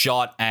it's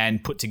shot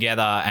and put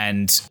together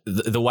and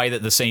the way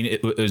that the scene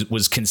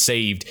was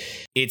conceived.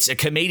 It's a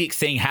comedic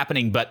thing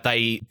happening, but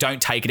they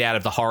don't take it out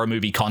of the horror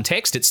movie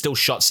context. It's still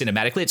shot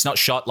cinematically. It's not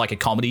shot like a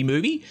comedy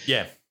movie.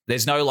 Yeah.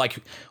 There's no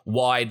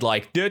wide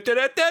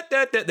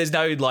there's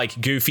no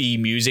goofy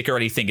music or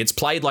anything. It's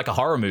played like a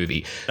horror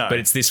movie, but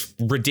it's this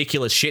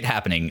ridiculous shit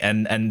happening,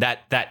 and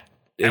that.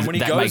 And when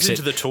he goes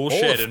into the tool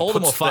shed and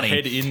puts the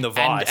head in the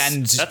vice,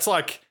 and that's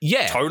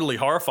totally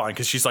horrifying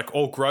because she's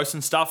all gross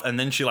and stuff, and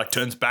then she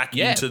turns back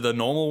into the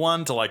normal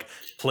one to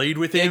plead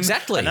with him.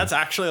 Exactly, and that's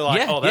actually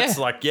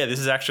this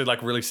is actually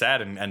really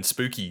sad and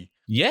spooky.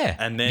 Yeah.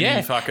 And then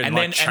he fucking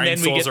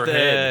chainsaws her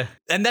head.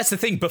 And that's the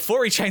thing.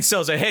 Before he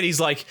chainsaws her head, he's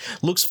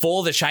looks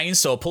for the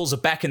chainsaw, pulls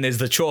it back, and there's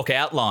the chalk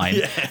outline.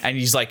 Yeah. And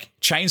he's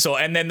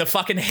chainsaw. And then the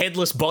fucking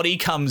headless body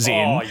comes in.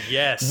 Oh,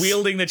 yes.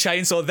 Wielding the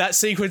chainsaw. That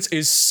sequence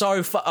is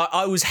so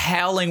I was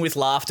howling with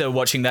laughter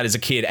watching that as a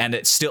kid. And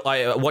it's still,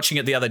 watching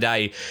it the other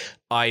day,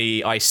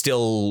 I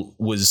still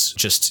was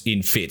just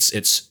in fits.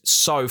 It's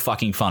so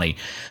fucking funny.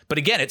 But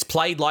again, it's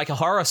played like a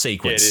horror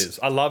sequence. Yeah, it is.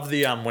 I love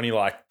the when he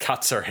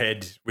cuts her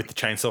head with the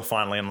chainsaw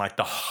finally and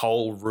the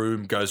whole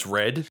room goes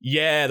red.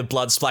 Yeah, the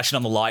blood splashing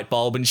on the light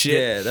bulb and shit.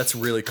 Yeah, that's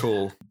really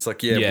cool. It's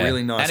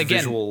really nice and again,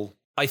 visual.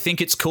 I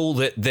think it's cool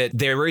that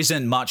there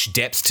isn't much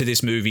depth to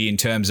this movie in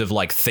terms of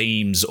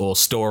themes or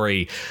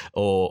story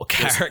or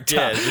character.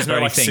 There's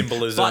no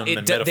symbolism and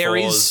metaphors. There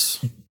is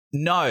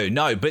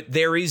No, but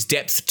there is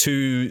depth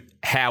to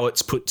how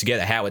it's put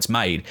together, how it's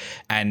made,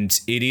 and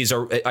it is.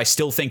 I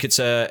still think it's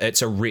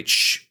a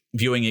rich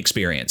viewing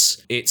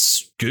experience.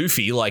 It's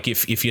goofy.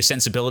 If your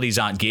sensibilities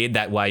aren't geared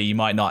that way, you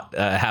might not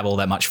have all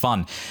that much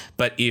fun.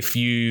 But if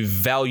you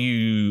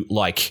value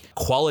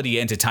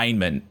quality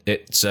entertainment,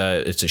 it's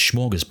a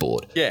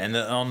smorgasbord. Yeah, and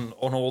on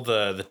all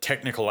the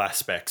technical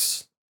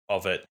aspects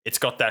of it, it's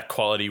got that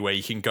quality where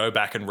you can go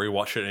back and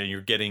rewatch it, and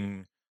you're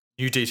getting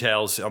new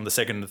details on the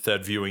second and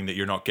third viewing that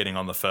you're not getting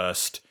on the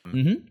first.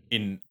 Mm-hmm.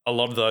 In a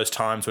lot of those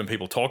times when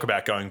people talk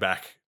about going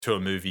back to a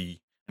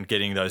movie and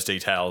getting those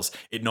details,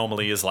 it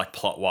normally is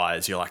plot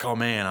wise. You're oh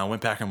man, I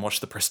went back and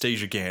watched The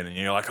Prestige again, and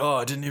you're oh,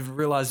 I didn't even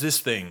realize this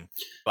thing.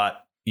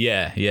 But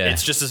yeah,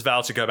 it's just as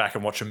valid to go back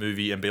and watch a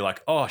movie and be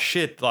oh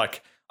shit,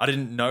 I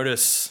didn't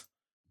notice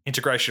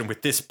integration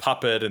with this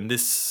puppet and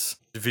this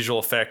visual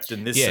effect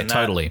and this and that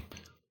totally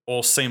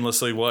all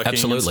seamlessly working.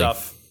 Absolutely. And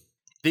stuff.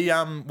 The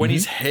when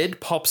his head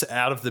pops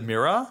out of the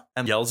mirror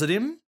and yells at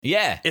him,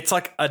 Yeah. it's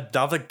like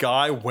another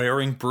guy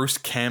wearing Bruce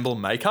Campbell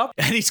makeup.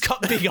 And he's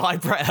got big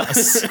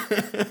eyebrows.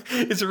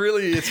 It's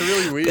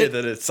really weird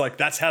that it's like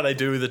that's how they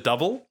do the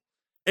double.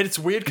 And it's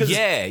weird because the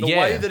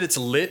way that it's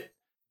lit,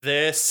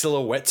 their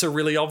silhouettes are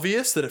really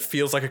obvious, that it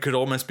feels like it could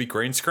almost be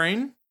green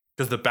screen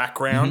because the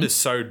background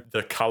is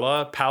the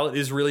color palette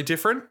is really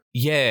different.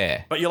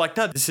 Yeah. But you're like,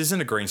 no, this isn't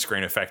a green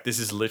screen effect. This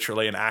is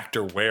literally an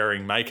actor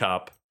wearing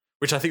makeup,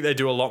 which I think they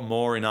do a lot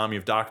more in Army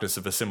of Darkness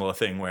of a similar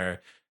thing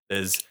where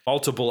there's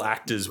multiple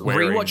actors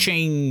wearing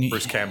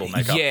Bruce Campbell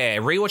makeup. Yeah,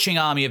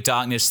 rewatching Army of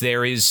Darkness,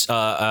 there is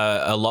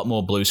a lot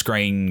more blue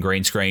screen,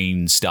 green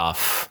screen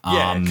stuff.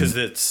 Yeah, because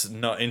it's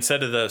not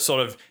instead of the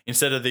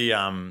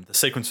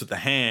sequence with the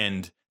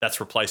hand, that's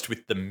replaced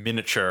with the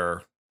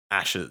miniature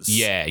ashes.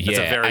 Yeah.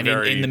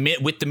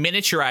 With the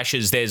miniature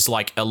ashes, there's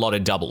like a lot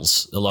of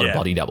doubles, a lot of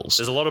body doubles.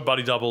 There's a lot of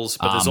body doubles,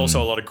 but there's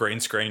also a lot of green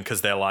screen because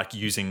they're like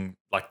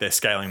they're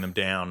scaling them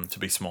down to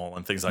be small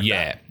and things like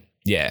that.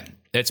 Yeah.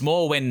 It's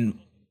more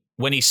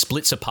when he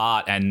splits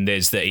apart and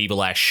there's the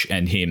Evil Ash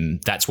and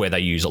him, that's where they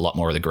use a lot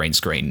more of the green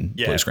screen,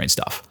 blue screen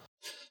stuff.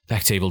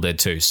 Back to Evil Dead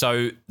 2.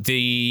 So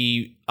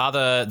the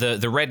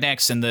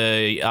rednecks and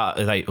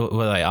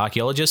were they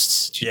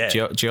archaeologists?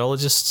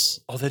 Geologists?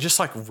 Oh, they're just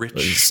like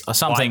rich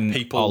something white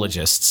people.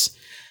 Ologists.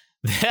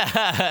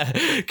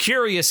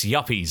 Curious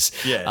yuppies.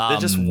 Yeah, they're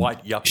just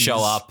white yuppies. Show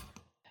up.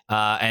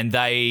 And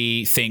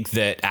they think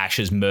that Ash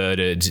has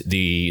murdered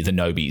the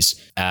Nobis,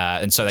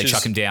 and so they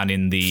chuck him down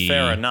in the.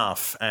 Fair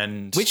enough,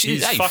 and which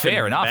is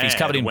fair enough. He's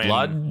covered in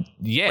blood.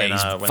 Yeah,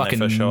 he's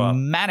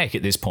fucking manic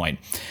at this point,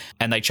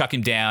 and they chuck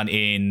him down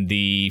in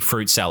the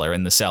fruit cellar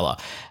in the cellar,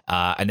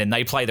 and then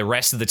they play the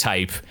rest of the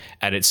tape,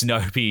 and it's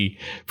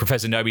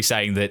Professor Nobi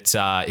saying that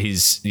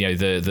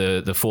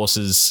the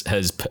forces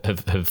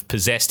have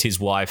possessed his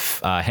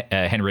wife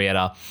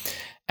Henrietta,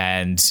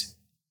 and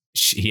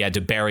he had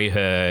to bury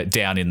her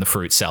down in the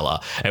fruit cellar,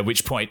 at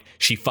which point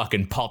she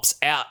fucking pops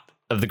out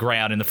of the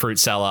ground in the fruit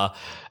cellar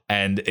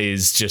and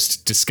is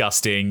just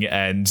disgusting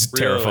and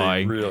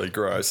terrifying. Really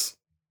gross.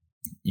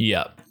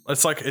 Yeah.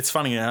 It's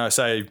funny how I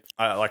say,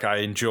 I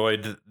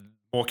enjoyed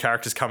more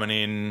characters coming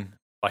in.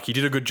 Like, he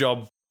did a good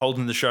job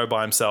holding the show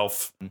by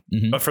himself.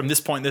 Mm-hmm. But from this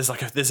point, there's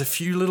a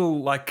few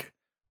little, like,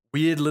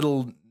 weird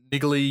little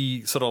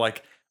niggly sort of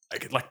like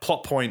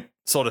plot point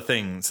sort of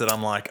things that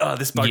I'm like, oh,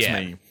 this bugs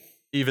me.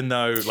 Even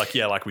though,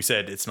 like we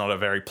said, it's not a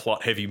very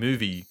plot-heavy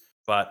movie,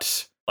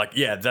 but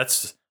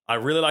I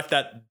really like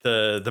that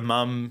the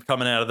mum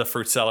coming out of the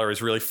fruit cellar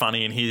is really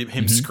funny, and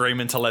him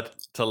screaming to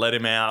let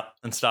him out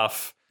and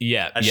stuff.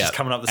 Yeah, as she's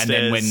coming up the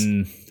stairs.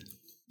 And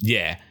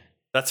then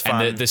that's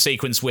fun. And the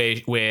sequence where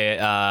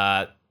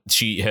her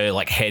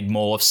like head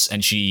morphs,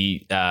 and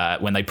she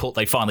when they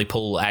finally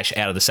pull Ash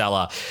out of the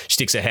cellar, she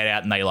sticks her head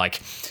out, and they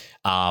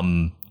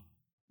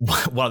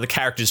one of the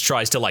characters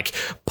tries to like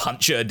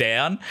punch her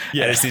down,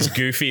 and it's this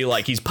goofy,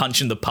 like he's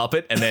punching the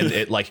puppet, and then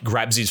it like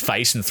grabs his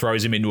face and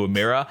throws him into a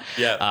mirror.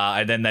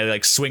 And then they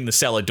like swing the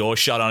cellar door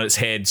shut on its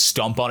head,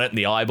 stomp on it, and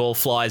the eyeball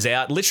flies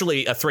out.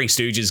 Literally a Three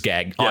Stooges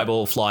gag.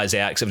 Eyeball flies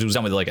out, except it was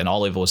done with like an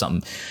olive or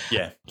something.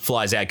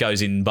 Flies out,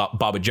 goes in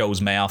Baba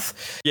Joe's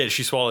mouth. Yeah,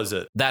 she swallows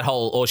it.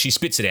 Or she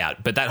spits it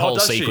out. But that whole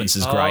sequence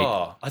is great.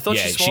 I thought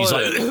she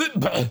swallowed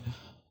it.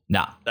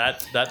 Nah.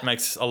 That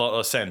makes a lot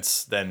of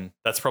sense then.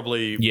 That's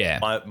probably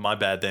my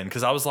bad then,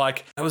 because I was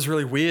like, that was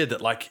really weird that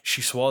like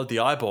she swallowed the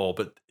eyeball,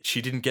 but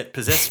she didn't get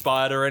possessed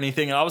by it or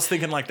anything. And I was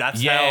thinking like that's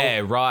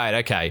how. Right,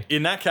 okay.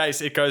 In that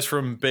case, it goes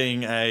from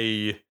being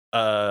a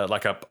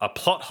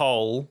plot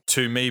hole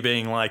to me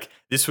being like,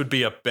 this would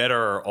be a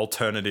better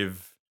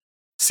alternative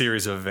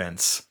series of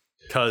events.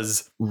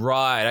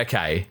 Right,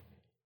 okay.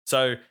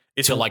 So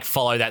it's to like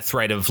follow that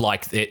thread of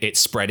like it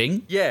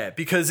spreading. Yeah,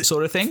 because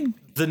sort of thing.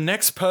 The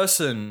next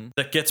person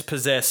that gets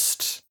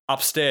possessed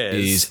upstairs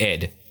is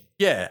Ed.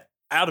 Yeah,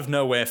 out of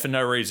nowhere for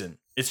no reason.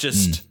 It's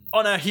just,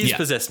 oh no, he's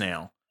possessed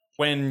now.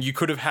 When you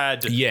could have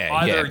had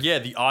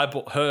the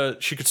eyeball,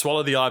 she could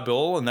swallow the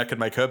eyeball and that could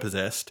make her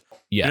possessed.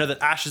 Yeah. You know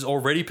that Ash is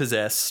already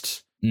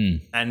possessed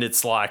and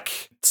it's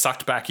like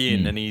sucked back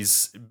in and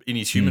he's in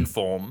his human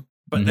form.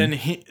 But then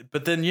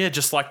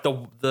just like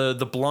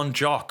the blonde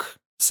jock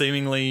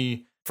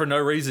seemingly for no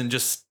reason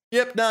just, he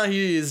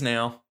is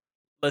now.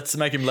 Let's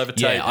make him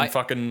levitate and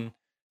fucking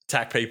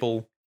attack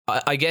people.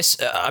 I guess,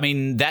 I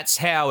mean, that's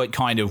how it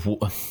kind of...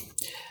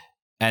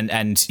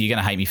 And you're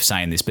going to hate me for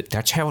saying this, but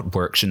that's how it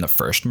works in the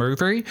first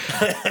movie.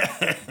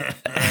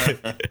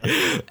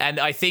 And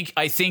I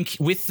think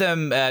with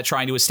them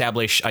trying to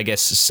establish, I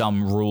guess,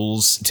 some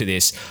rules to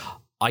this,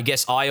 I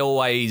guess I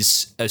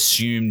always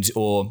assumed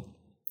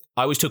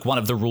I always took one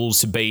of the rules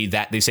to be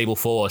that this evil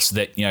force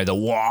that, the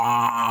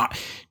wah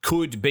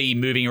could be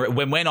moving around.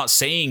 When we're not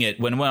seeing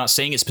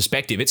its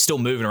perspective, it's still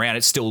moving around,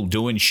 it's still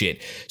doing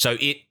shit. So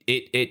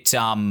it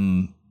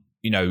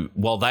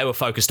while they were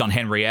focused on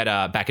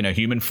Henrietta back in her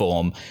human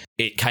form,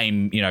 it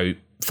came,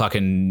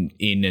 fucking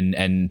in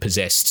and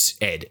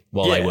possessed Ed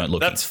while they weren't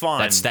looking. That's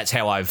fine. That's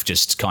how I've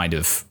just kind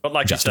of But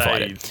like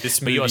justified you say, it. this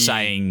But movie you're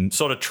saying,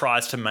 sort of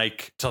tries to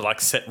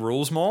set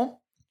rules more.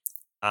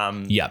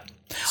 yeah,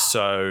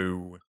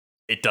 So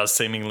it does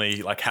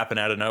seemingly like happen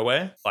out of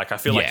nowhere. Like I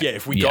feel like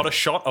if we got a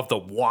shot of the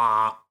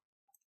wah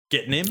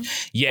getting him,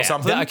 or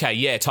something, okay,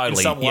 yeah, totally,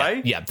 in some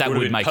way, that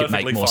would make it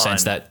make more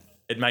sense. That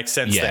it makes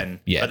sense then.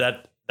 Yeah.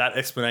 But that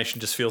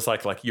explanation just feels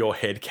like your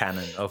head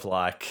canon of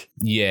like,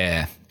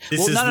 yeah.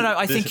 Well, no.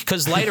 I think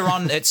because later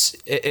on, it's.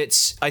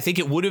 I think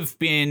it would have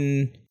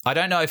been. I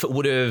don't know if it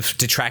would have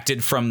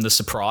detracted from the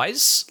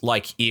surprise,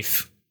 like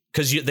if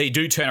because they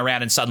do turn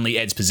around and suddenly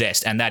Ed's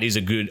possessed, and that is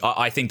a good.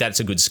 I think that's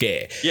a good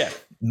scare. Yeah.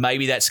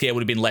 Maybe that scare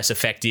would have been less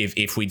effective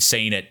if we'd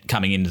seen it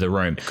coming into the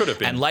room. It could have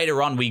been. And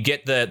later on, we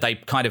get they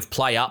kind of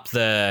play up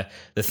the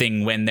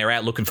thing when they're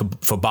out looking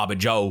for Baba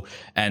Joe,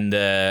 and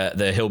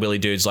the hillbilly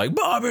dude's like,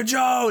 Baba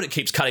Joe, and it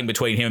keeps cutting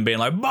between him and being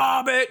like,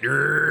 Baba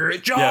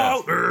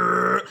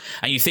Joe,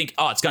 and you think,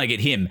 oh, it's going to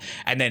get him,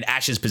 and then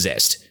Ash is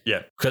possessed.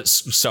 Yeah.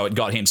 So it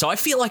got him. So I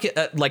feel like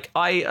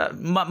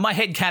my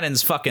head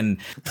cannon's fucking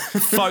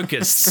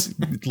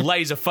focused,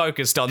 laser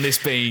focused on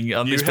this being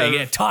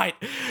airtight.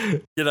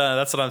 You know,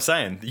 that's what I'm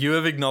saying. You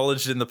have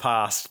acknowledged in the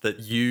past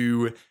that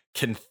you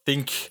can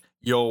think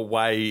your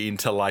way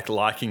into like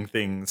liking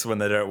things when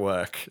they don't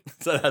work.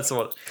 So that's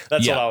what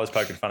I was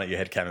poking fun at your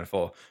headcanon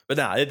for. But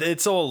no,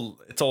 it's all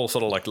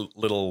sort of like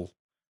little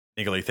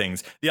niggly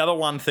things. The other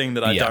one thing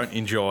that I don't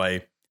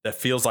enjoy that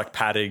feels like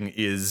padding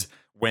is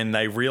when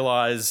they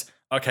realize,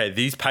 okay,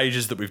 these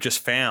pages that we've just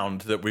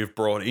found that we've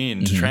brought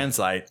in to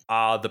translate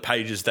are the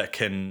pages that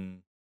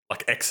can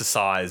like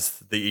exercise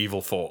the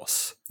evil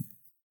force.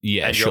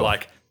 Yeah, and you're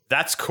like,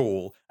 that's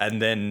cool.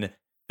 And then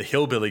the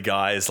hillbilly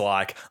guy is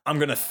like, I'm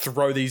going to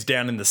throw these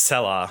down in the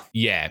cellar.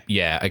 Yeah,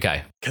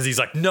 okay. Because he's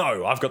like,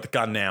 no, I've got the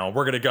gun now.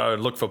 We're going to go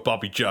and look for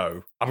Bobby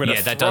Joe. I'm going to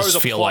throw that does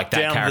the feel plot like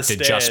that down character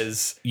the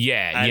stairs.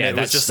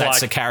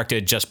 That's a character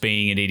just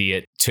being an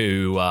idiot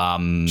to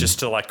just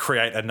to like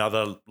create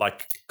another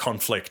like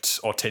conflict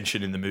or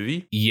tension in the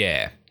movie.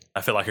 Yeah.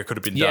 I feel like it could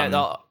have been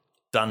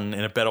done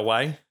in a better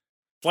way.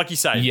 Like you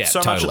say,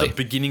 much of the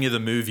beginning of the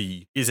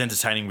movie is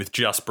entertaining with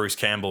just Bruce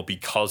Campbell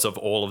because of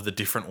all of the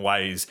different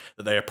ways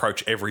that they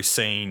approach every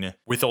scene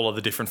with all of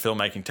the different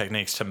filmmaking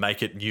techniques to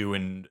make it new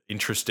and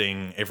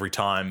interesting every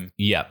time.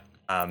 Yep.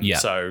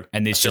 So,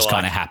 and this just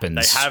kind of happens.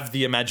 They have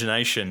the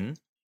imagination.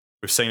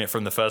 We've seen it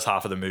from the first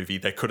half of the movie.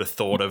 They could have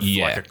thought of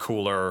like a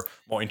cooler,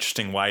 more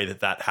interesting way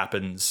that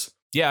happens.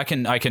 Yeah, I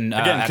can again,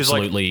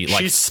 absolutely.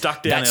 Like, she's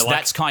stuck down there.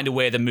 That's kind of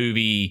where the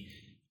movie,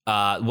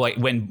 like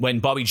when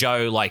Bobby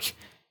Joe like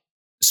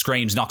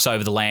screams, knocks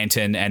over the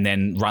lantern, and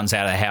then runs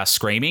out of the house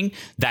screaming.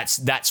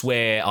 That's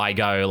where I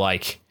go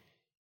like,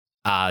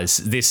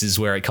 this is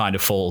where it kind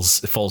of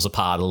falls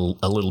apart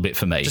a little bit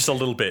for me. Just a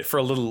little bit for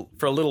a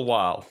little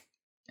while,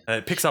 and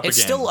it picks up it's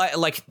again.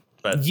 It's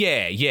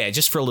still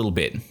just for a little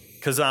bit.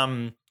 Because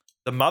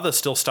the mother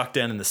still stuck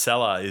down in the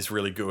cellar is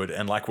really good,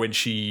 and like when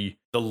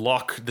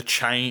the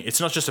chain,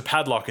 it's not just a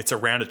padlock; it's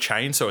around a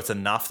chain, so it's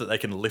enough that they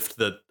can lift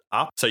the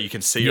up so you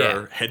can see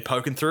her head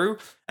poking through,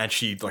 and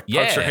she like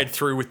pokes her head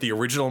through with the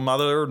original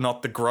mother,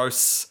 not the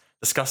gross,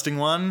 disgusting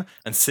one,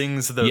 and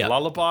sings the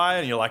lullaby,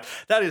 and you're like,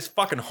 that is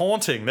fucking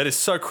haunting. That is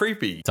so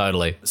creepy.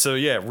 Totally. So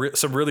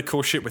some really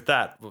cool shit with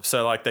that.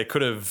 So like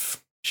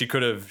she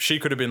could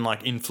have been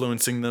like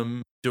influencing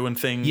them, doing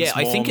things,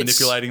 I think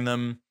manipulating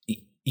them.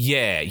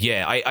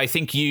 Yeah. I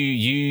think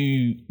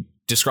you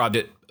described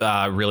it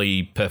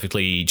really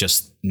perfectly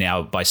just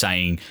now by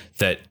saying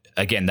that,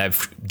 again,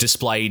 they've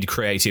displayed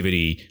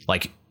creativity,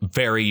 like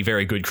very,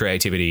 very good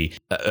creativity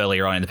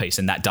earlier on in the piece,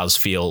 and that does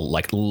feel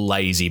like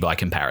lazy by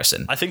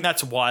comparison. I think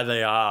that's why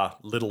they are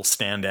little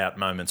standout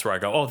moments where I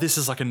go, oh, this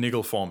is like a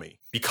niggle for me,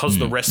 because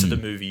the rest of the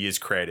movie is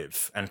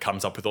creative and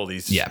comes up with all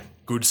these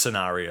good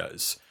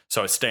scenarios.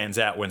 So it stands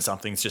out when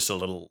something's just a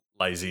little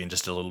lazy and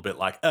just a little bit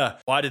like,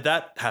 why did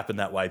that happen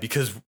that way?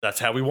 Because that's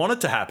how we want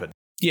it to happen.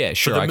 Yeah,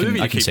 sure. For the movie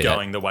to keep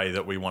going the way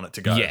that we want it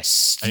to go.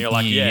 Yes. And you're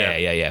like,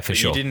 yeah, for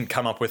sure. You didn't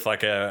come up with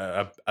like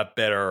a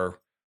better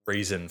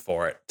reason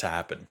for it to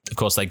happen. Of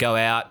course, they go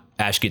out.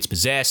 Ash gets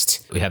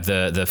possessed. We have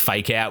the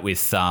fake out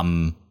with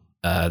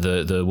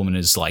the woman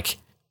is like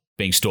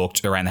being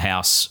stalked around the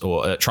house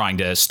or trying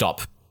to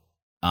stop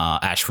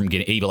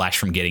evil Ash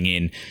from getting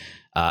in.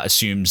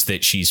 Assumes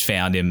that she's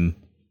found him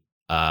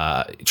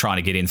trying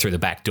to get in through the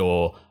back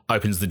door.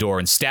 Opens the door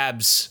and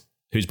stabs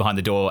who's behind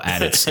the door,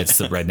 and it's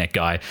the redneck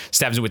guy.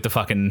 Stabs him with the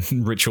fucking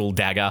ritual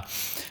dagger,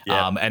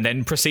 and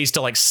then proceeds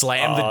to like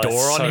slam the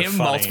door on him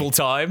multiple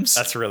times.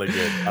 That's really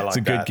good. I like it's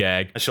a good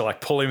gag. And she'll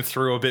like pull him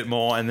through a bit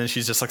more, and then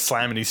she's just like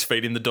slamming his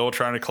feet in the door,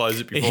 trying to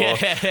close it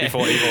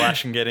before Evil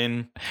Ash can get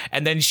in.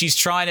 And then she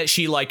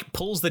like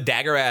pulls the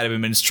dagger out of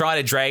him and is trying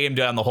to drag him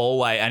down the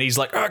hallway, and he's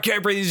like, I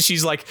can't breathe.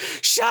 She's like,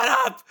 shut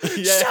up,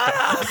 shut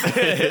up.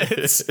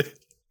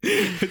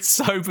 It's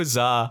so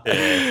bizarre.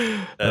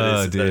 Yeah,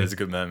 that is a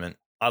good moment.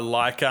 I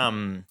like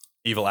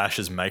Evil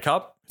Ash's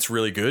makeup. It's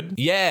really good.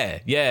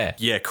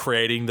 Yeah.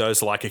 Creating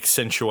those like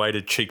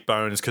accentuated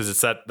cheekbones, because it's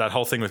that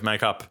whole thing with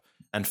makeup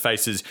and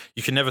faces,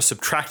 you can never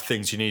subtract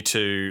things. So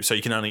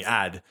you can only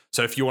add.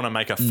 So if you want to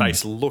make a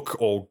face look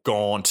all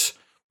gaunt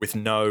with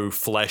no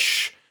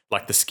flesh,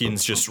 like the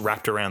skin's just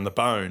wrapped around the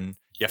bone,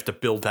 you have to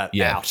build that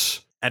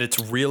out. And it's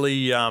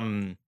really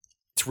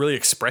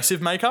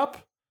expressive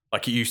makeup.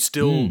 Like you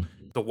still,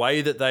 the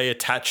way that they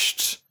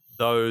attached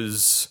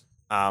those,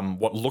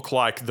 what look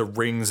like the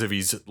rings of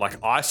his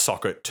like eye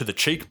socket to the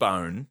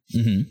cheekbone,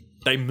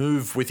 they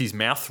move with his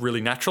mouth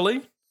really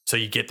naturally. So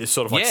you get this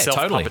sort of like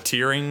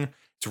self-puppeteering.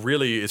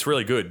 Totally. It's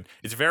really good.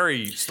 It's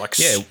very like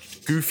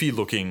goofy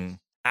looking.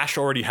 Ash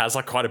already has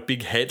like quite a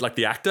big head, like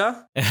the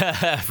actor.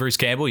 Bruce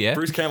Campbell, yeah.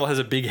 Bruce Campbell has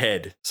a big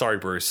head. Sorry,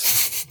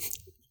 Bruce.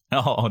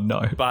 Oh,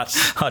 no. But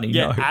honey,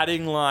 no.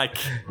 Adding like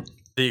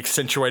the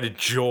accentuated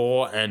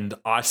jaw and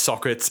eye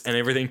sockets and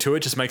everything to it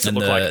just makes it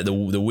look like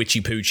the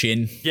witchy poo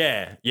chin.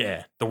 Yeah,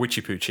 the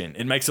witchy poo chin.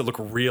 It makes it look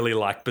really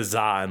like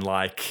bizarre and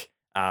like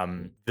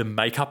the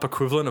makeup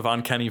equivalent of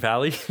Uncanny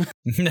Valley.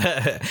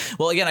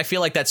 Well, again, I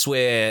feel like that's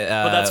where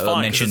that's fine,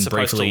 I mentioned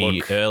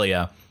briefly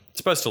earlier. It's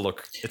supposed to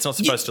look. It's not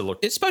supposed to look.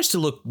 It's supposed to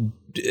look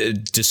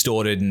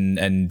distorted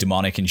and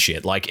demonic and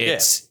shit. Like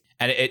it's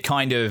and it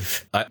kind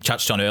of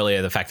touched on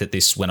earlier the fact that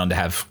this went on to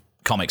have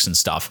comics and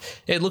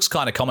stuff. It looks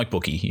kind of comic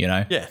booky, you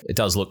know. Yeah, it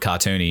does look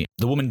cartoony.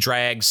 The woman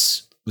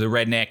drags the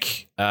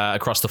redneck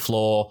across the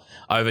floor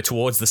over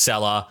towards the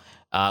cellar.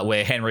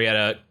 Where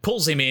Henrietta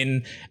pulls him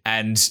in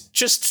and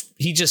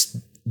he just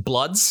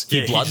bloods.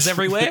 He bloods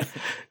everywhere.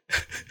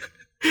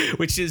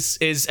 Which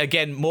is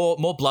again more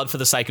blood for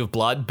the sake of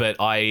blood, but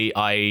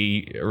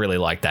I really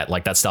like that.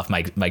 Like that stuff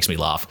makes me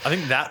laugh. I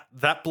think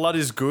that blood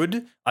is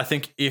good. I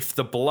think if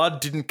the blood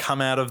didn't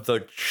come out of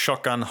the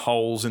shotgun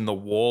holes in the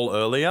wall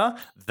earlier,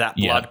 that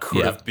blood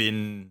could have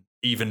been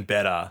even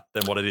better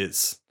than what it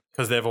is.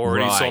 Because they've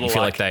already sort of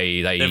feel like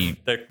they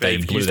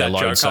blew their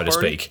load, so to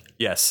speak.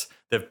 Yes.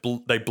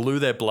 They blew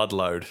their blood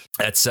load.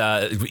 That's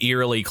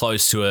eerily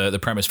close to the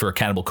premise for a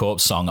Cannibal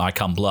Corpse song, I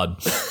Come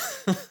Blood.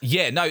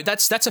 Yeah, no,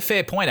 that's a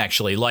fair point,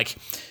 actually. Like,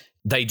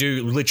 they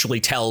do literally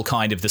tell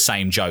kind of the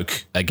same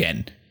joke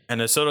again.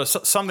 And it's sort of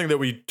something that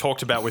we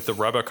talked about with the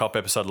RoboCop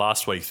episode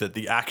last week, that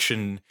the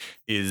action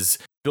is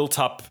built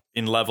up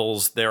in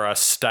levels. There are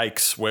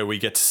stakes where we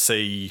get to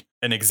see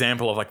an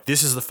example of, like,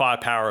 this is the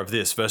firepower of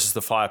this versus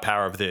the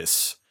firepower of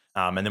this.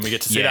 And then we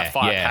get to see that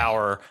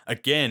firepower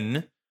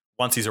again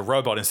once he's a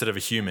robot instead of a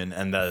human,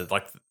 and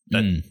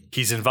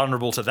he's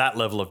invulnerable to that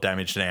level of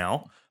damage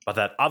now, but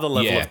that other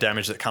level of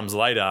damage that comes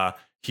later,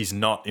 he's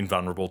not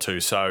invulnerable to.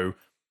 So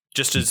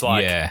just as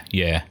like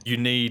you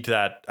need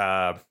that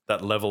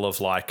that level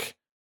of like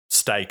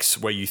stakes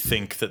where you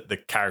think that the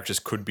characters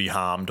could be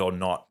harmed or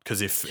not,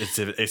 because if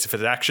it's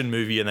an action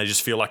movie and they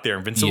just feel like they're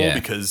invincible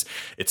because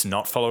it's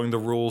not following the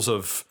rules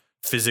of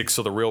physics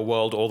or the real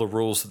world or the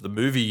rules that the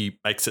movie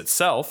makes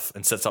itself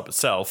and sets up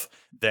itself,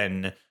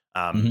 then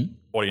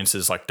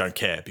audiences like don't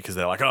care because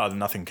they're like, oh,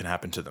 nothing can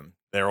happen to them.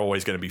 They're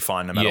always going to be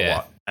fine no matter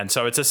what. And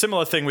so it's a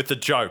similar thing with the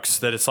jokes,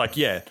 that it's like,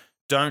 you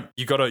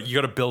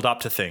gotta build up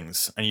to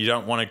things, and you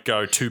don't want to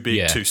go too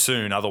big too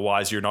soon.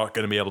 Otherwise, you're not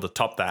going to be able to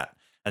top that.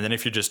 And then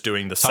if you're just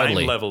doing the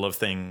same level of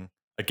thing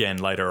again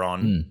later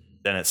on,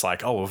 then it's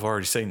like, oh, we've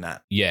already seen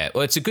that. Yeah,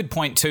 well, it's a good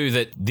point too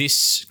that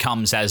this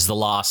comes as the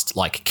last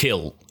like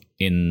kill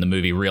in the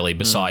movie, really,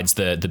 besides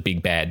the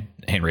big bad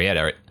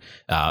Henrietta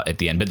at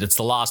the end. But it's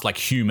the last like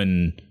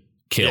human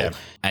kill,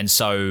 and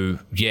so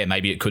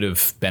maybe it could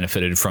have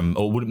benefited from,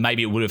 or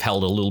maybe it would have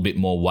held a little bit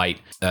more weight,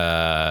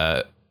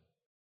 or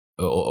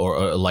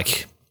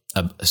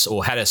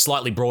had a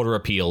slightly broader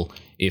appeal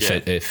if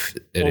it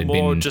had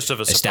been just of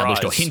a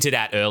established or hinted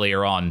at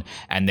earlier on,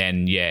 and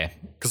then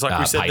because like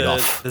we said,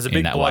 there's a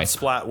big blood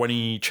splat when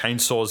he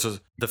chainsaws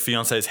the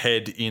fiance's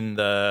head in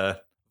the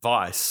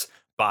vice.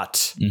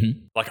 But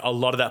like a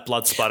lot of that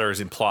blood splatter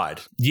is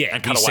implied,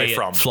 and cut away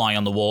from, flying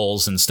on the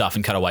walls and stuff,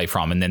 and cut away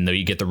from, and then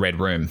you get the red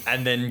room,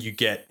 and then you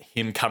get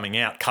him coming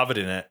out covered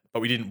in it.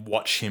 But we didn't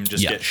watch him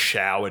just get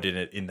showered in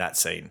it in that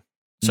scene,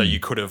 so you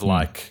could have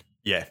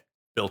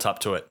built up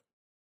to it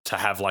to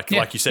have like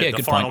you said,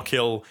 the final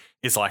kill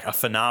is like a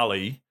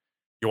finale.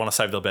 You want to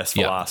save the best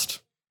for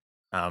last.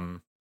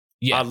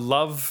 I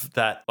love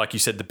that, like you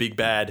said, the big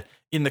bad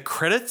in the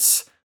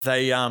credits.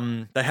 They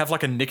have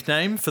like a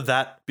nickname for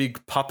that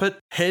big puppet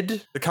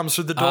head that comes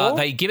through the door.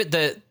 They give it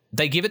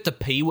the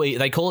Pee-wee.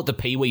 They call it the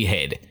Pee-wee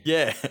head.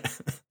 Yeah.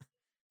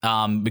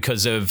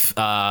 Because of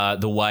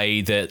the way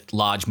that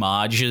Large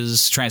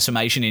Marge's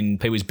transformation in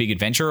Pee-wee's Big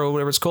Adventure or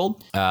whatever it's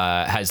called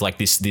has like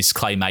this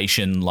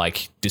claymation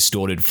like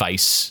distorted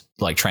face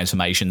like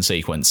transformation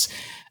sequence,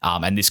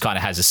 and this kind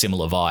of has a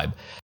similar vibe.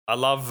 I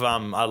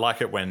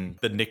like it when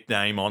the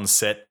nickname on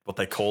set, what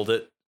they called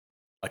it,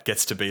 like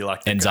gets to be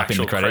like the ends up in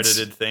the credits.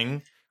 Credited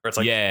thing where it's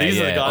like, these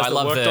are the guys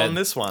that worked on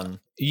this one.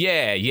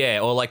 Yeah.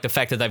 Or like the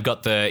fact that they've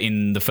got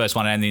in the first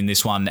one and in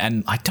this one,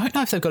 and I don't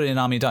know if they've got it in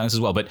Army of Darkness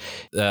as well, but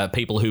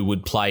people who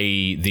would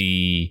play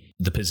the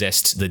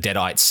possessed, the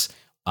Deadites,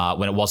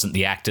 when it wasn't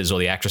the actors or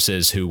the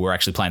actresses who were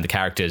actually playing the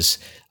characters,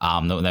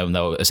 they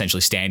were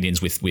essentially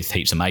stand-ins with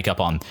heaps of makeup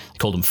on. They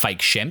called them fake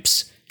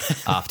shemps.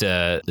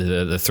 after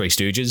the Three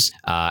Stooges,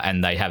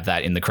 and they have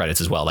that in the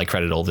credits as well. They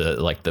credit all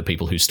the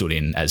people who stood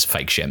in as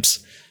fake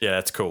Shemps. Yeah,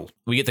 that's cool.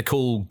 We get the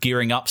cool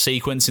gearing up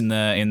sequence in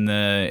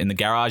the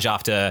garage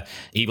after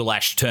Evil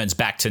Ash turns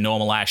back to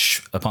normal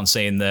Ash upon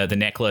seeing the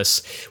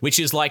necklace, which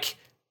is like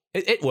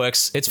it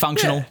works. It's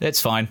functional. Yeah.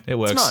 It's fine. It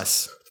works. It's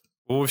nice.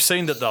 Well, we've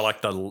seen that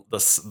the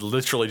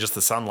literally just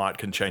the sunlight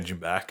can change him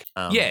back.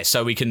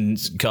 So we can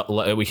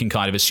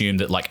kind of assume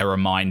that like a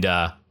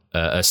reminder,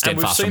 a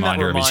steadfast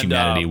reminder of his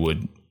humanity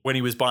would. When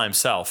he was by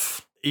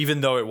himself,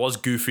 even though it was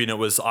goofy and it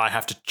was I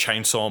have to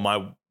chainsaw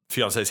my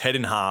fiance's head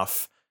in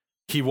half,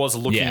 he was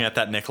looking at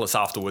that necklace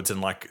afterwards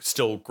and like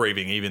still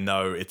grieving, even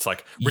though it's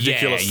like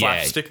ridiculous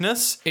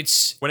slapstickness.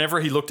 It's whenever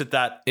he looked at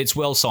that, it's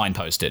well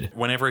signposted.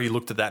 Whenever he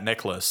looked at that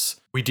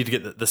necklace, we did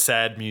get the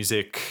sad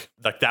music.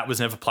 Like that was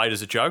never played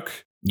as a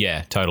joke.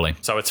 Yeah, totally.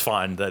 So it's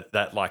fine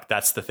that like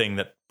that's the thing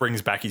that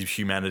brings back his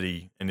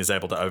humanity and is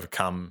able to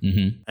overcome.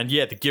 Mm-hmm. And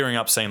yeah, the gearing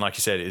up scene, like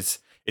you said, is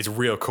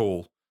real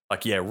cool.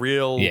 Like,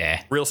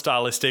 real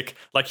stylistic.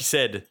 Like you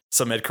said,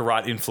 some Edgar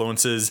Wright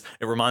influences.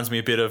 It reminds me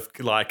a bit of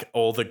like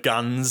all the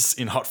guns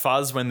in Hot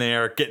Fuzz when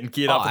they're getting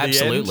geared up at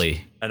the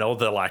end. And all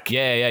the like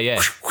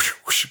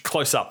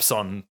close-ups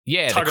on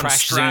the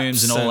crash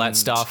zooms and all that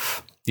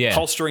stuff. Yeah.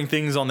 Holstering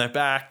things on their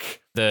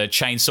back. The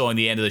chainsaw in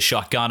the end of the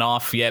shotgun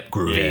off. Yep,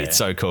 groovy. Yeah. It's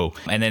so cool.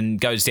 And then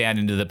goes down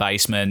into the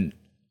basement,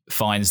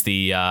 finds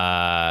the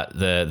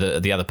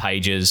other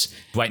pages,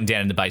 waiting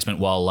down in the basement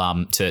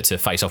while to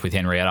face off with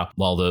Henrietta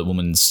while the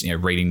woman's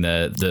reading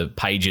the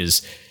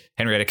pages.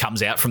 Henrietta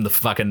comes out from the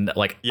fucking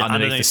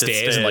underneath the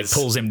stairs and like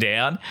pulls him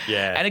down.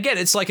 Yeah. And again,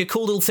 it's like a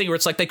cool little thing where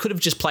it's like they could have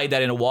just played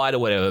that in a wide or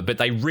whatever, but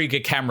they rig a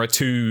camera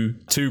to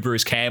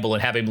Bruce Campbell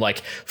and have him like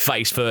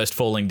face first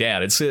falling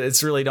down. It's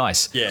really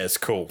nice. Yeah, it's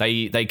cool.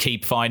 They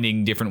keep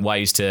finding different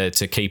ways to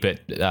keep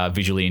it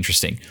visually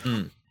interesting.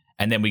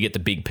 And then we get the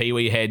big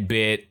Pee-wee head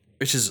bit,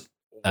 which is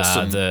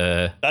awesome.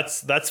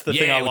 That's the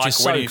thing I like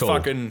when he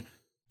fucking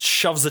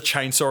shoves a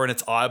chainsaw in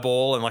its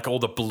eyeball and like all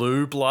the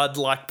blue blood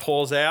like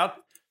pours out.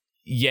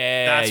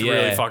 Yeah, that's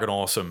really fucking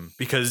awesome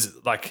because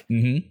like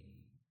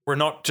we're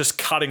not just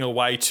cutting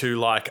away to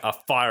like a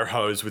fire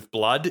hose with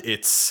blood.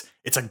 It's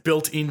like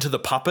built into the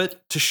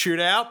puppet to shoot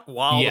out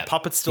while the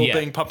puppet's still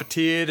being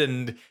puppeteered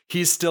and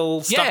he's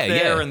still stuck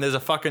there and there's a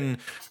fucking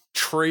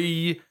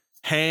tree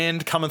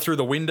hand coming through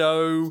the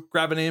window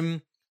grabbing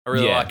him. I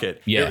really like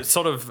it. Yeah. It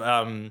sort of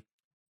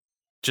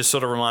just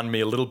sort of reminded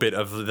me a little bit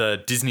of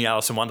the Disney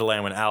Alice in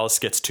Wonderland when Alice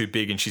gets too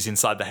big and she's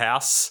inside the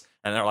house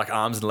and their like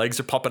arms and legs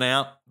are popping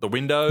out the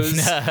windows.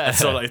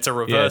 It's a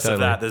reverse of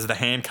that. There's the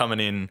hand coming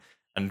in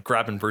and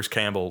grabbing Bruce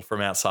Campbell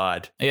from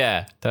outside.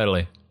 Yeah,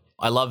 totally.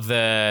 I love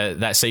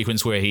that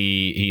sequence where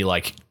he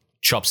like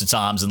chops its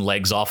arms and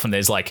legs off and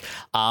there's like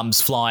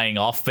arms flying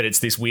off, but it's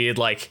this weird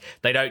like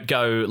they don't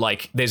go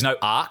like there's no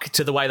arc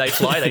to the way they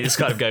fly. They just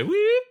kind of go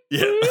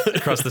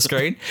across the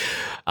screen.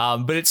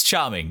 But it's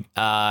charming.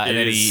 And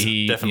then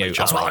he definitely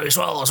charming.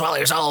 Swallow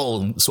your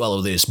soul,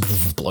 swallow this,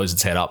 blows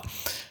its head up.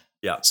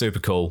 Yeah. Super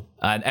cool.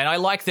 And I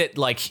like that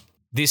like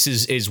this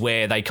is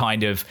where they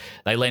kind of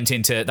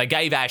they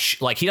gave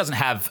Ash like he doesn't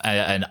have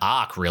an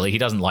arc really. He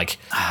doesn't like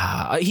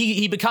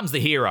he becomes the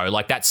hero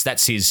like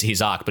that's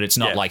his arc, but it's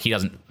not like he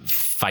doesn't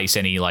face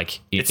any like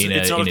it's inner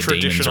not a demons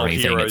traditional or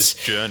anything. Hero's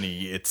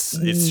journey. It's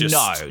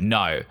just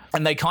no,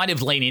 and they kind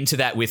of lean into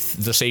that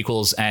with the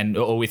sequels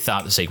with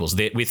the sequels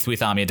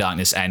with Army of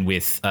Darkness and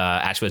with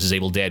Ash vs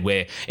Evil Dead,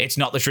 where it's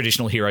not the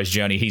traditional hero's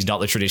journey. He's not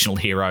the traditional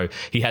hero.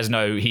 He has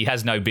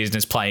no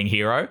business playing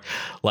hero.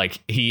 Like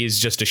he is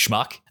just a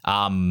schmuck.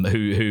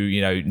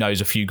 Who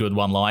knows a few good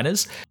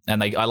one-liners,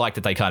 and I like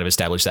that they kind of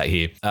established that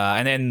here.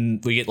 And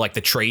then we get like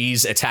the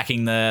trees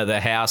attacking the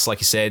house, like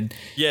you said.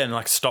 Yeah, and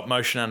like stop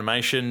motion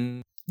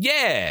animation.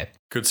 Yeah,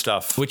 good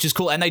stuff. Which is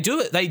cool, and they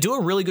do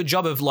a really good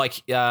job of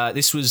like.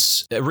 This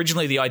was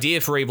originally the idea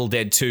for Evil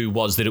Dead 2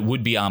 was that it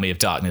would be Army of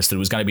Darkness, that it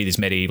was going to be this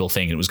medieval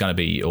thing, and it was going to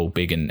be all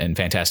big and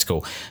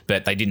fantastical,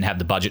 but they didn't have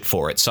the budget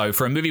for it. So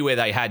for a movie where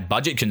they had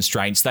budget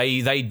constraints,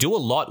 they do a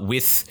lot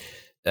with.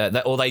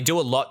 They do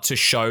a lot to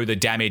show the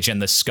damage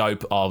and the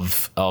scope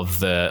of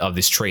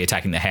this tree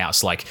attacking the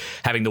house, like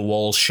having the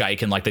walls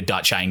shake and like the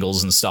Dutch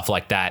angles and stuff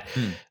like that,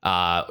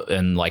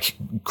 and like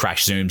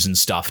crash zooms and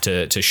stuff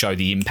to show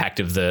the impact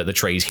of the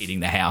trees hitting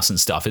the house and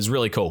stuff is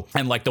really cool.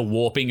 And like the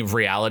warping of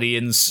reality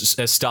and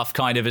stuff,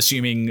 kind of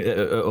assuming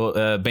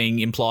being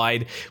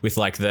implied with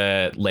like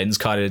the lens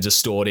kind of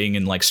distorting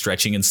and like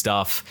stretching and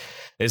stuff.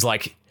 There's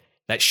like.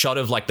 That shot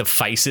of like the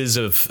faces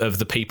of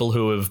the people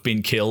who have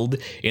been killed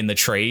in the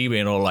tree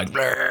being all like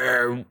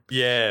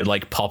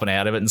like popping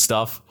out of it and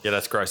stuff. Yeah,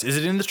 that's gross. Is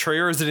it in the tree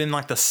or is it in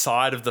like the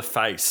side of the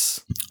face?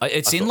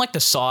 It's in like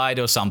the side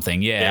or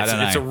something. Yeah, I don't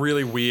know. It's a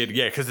really weird,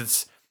 because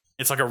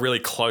it's like a really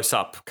close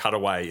up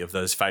cutaway of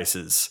those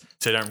faces,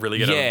 so you don't really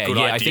get a good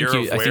idea of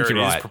where it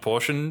is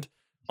proportioned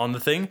on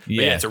the thing. But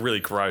yeah, it's a really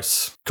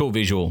gross, cool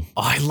visual.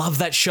 Oh, I love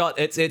that shot.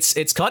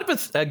 It's kind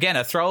of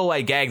a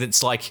throwaway gag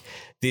that's like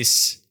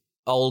this.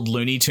 old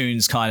Looney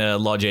Tunes kind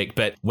of logic,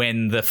 but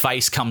when the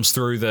face comes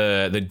through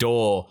the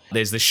door,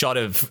 there's the shot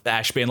of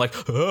Ash being like,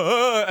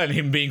 "Ah," and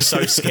him being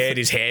so scared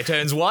his hair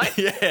turns white.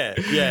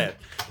 Yeah,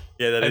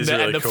 that is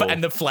really cool.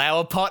 And the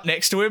flower pot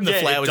next to him, the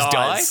flowers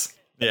die.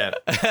 Yeah.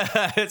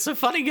 It's a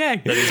funny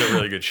gag. That is a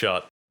really good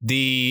shot.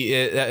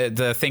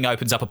 The thing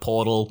opens up a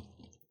portal,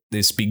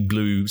 this big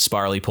blue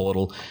spirally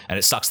portal, and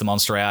it sucks the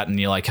monster out, and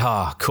you're like,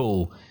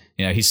 cool.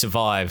 He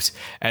survived.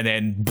 And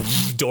then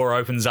door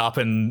opens up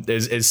and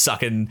is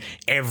sucking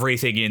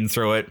everything in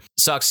through it.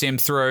 Sucks him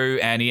through,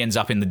 and he ends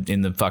up in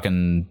the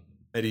fucking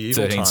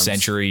medieval 13th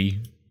century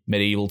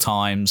medieval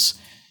times.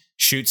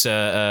 Shoots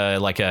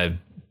a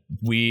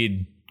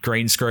weird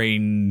green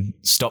screen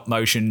stop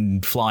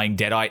motion flying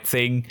deadite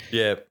thing.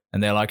 Yeah.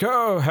 And they're like,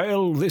 "Oh,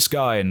 hail this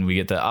guy," and we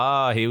get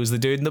he was the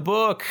dude in the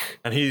book.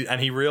 And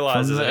he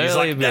realizes it. He's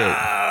like,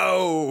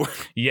 "No."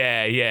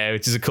 Yeah,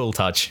 which is a cool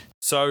touch.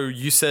 So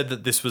you said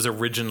that this was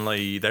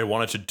originally they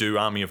wanted to do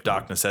Army of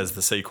Darkness as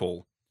the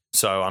sequel.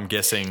 So I'm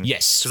guessing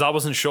yes, because I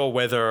wasn't sure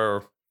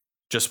whether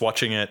just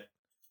watching it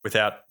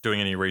without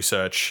doing any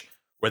research,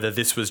 whether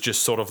this was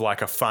just sort of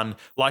like a fun,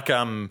 like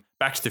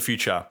Back to the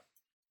Future,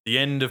 the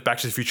end of Back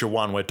to the Future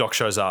 1 where Doc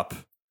shows up.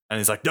 And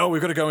he's like, "No,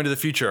 we've got to go into the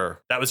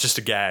future." That was just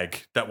a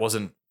gag. That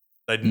wasn't,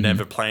 they'd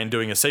never planned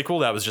doing a sequel.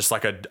 That was just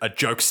like a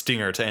joke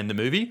stinger to end the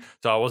movie.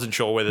 So I wasn't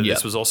sure whether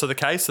this was also the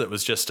case. That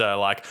was just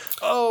like,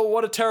 "Oh,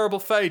 what a terrible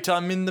fate.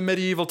 I'm in the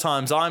medieval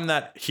times. I'm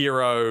that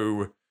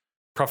hero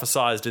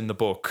prophesized in the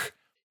book."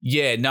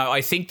 Yeah, no,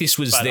 I think this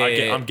was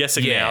I'm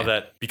guessing now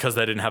that because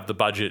they didn't have the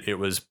budget, it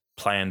was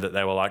planned that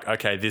they were like,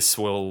 "Okay,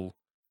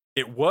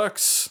 it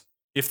works.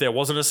 If there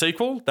wasn't a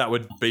sequel, that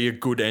would be a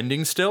good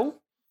ending still."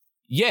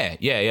 Yeah.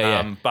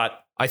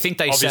 But I think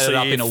they set it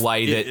up in a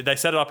way that they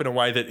set it up in a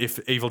way that if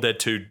Evil Dead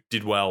 2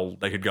 did well,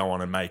 they could go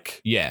on and make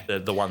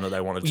the one that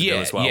they wanted to do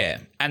as well. Yeah,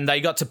 and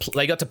they got to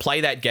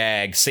play that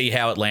gag, see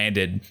how it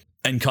landed,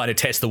 and kind of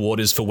test the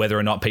waters for whether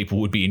or not people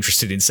would be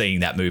interested in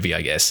seeing that movie,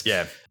 I guess.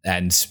 Yeah,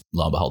 and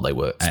lo and behold, they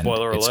were. And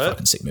spoiler it's alert! A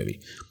fucking sick movie.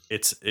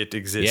 It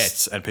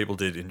exists, and people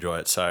did enjoy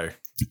it. So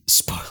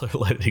spoiler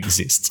alert, it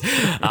exists.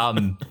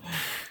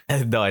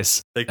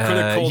 Nice. They could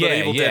have called it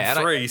Evil Dead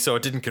 3, so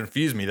it didn't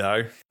confuse me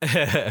though.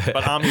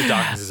 But Army of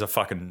Darkness is a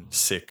fucking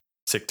sick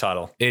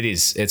title. It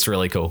is. It's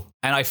really cool.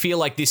 And I feel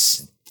like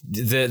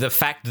the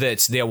fact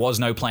that there was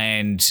no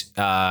planned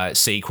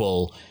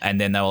sequel, and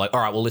then they were like,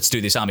 "All right, well, let's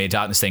do this Army of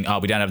Darkness thing." Oh,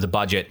 we don't have the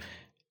budget.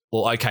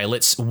 Well, okay,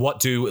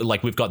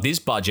 we've got this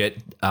budget.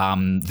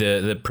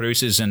 The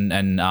producers and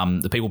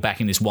the people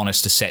backing this want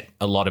us to set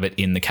a lot of it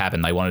in the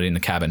cabin. They want it in the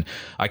cabin.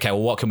 Okay,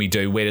 well, what can we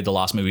do? Where did the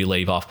last movie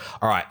leave off?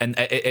 All right, and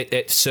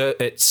it's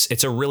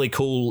a really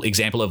cool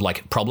example of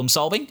like problem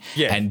solving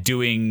and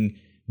doing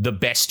the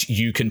best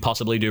you can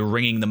possibly do,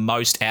 wringing the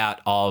most out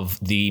of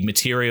the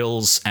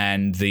materials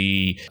and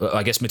the,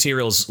 I guess,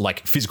 materials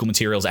like physical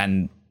materials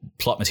and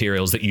plot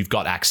materials that you've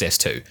got access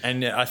to.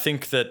 And I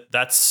think that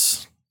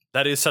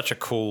is such a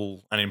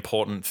cool and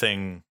important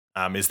thing,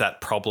 is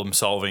that problem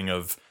solving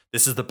of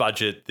this is the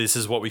budget, this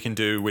is what we can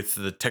do with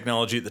the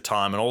technology at the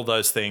time and all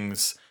those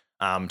things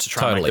to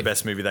try and make the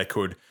best movie they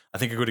could. I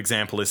think a good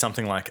example is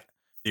something like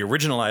the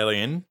original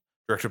Alien,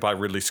 directed by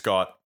Ridley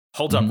Scott,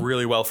 holds up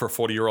really well for a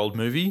 40-year-old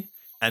movie.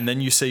 And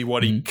then you see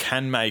what he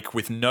can make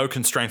with no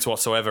constraints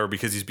whatsoever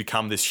because he's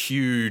become this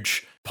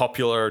huge,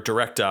 popular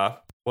director,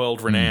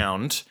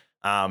 world-renowned,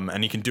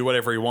 and he can do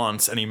whatever he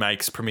wants, and he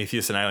makes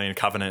Prometheus and Alien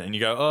Covenant, and you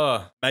go,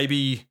 "Oh,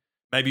 maybe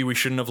we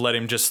shouldn't have let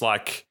him just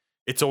like."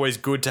 It's always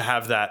good to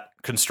have that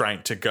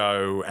constraint to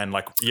go and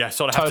like,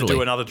 sort of have to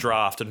do another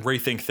draft and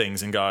rethink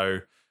things and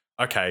go,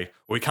 "Okay,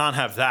 we can't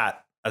have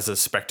that as a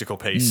spectacle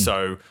piece.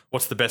 So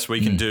what's the best we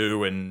can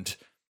do?" And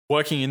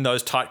working in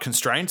those tight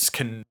constraints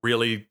can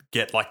really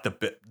get like the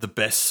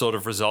best sort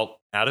of result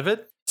out of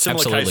it.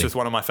 Similar case with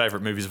one of my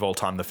favorite movies of all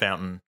time, The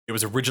Fountain. It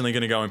was originally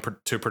going to go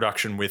into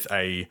production with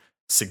a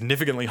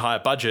significantly higher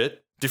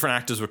budget. Different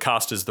actors were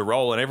cast as the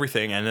role and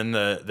everything, and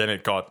then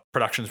it got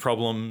productions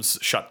problems,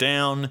 shut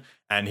down,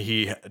 and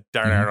Darren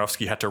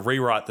Aronofsky had to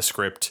rewrite the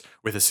script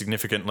with a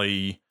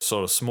significantly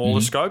sort of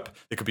smaller scope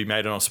that could be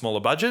made on a smaller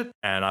budget.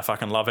 And I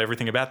fucking love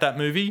everything about that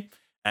movie.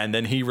 And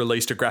then he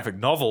released a graphic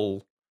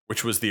novel,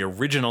 which was the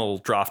original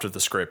draft of the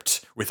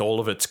script with all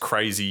of its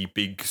crazy,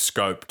 big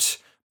scoped,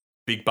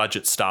 big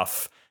budget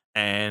stuff.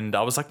 And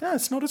I was like, "No,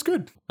 it's not as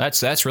good."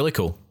 That's really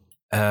cool.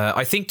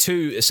 I think,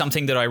 too,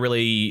 something that I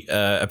really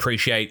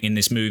appreciate in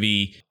this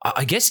movie,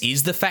 I guess,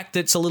 is the fact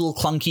that it's a little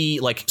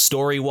clunky, like,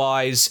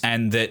 story-wise,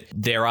 and that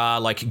there are,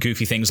 like,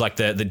 goofy things like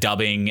the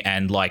dubbing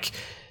and, like,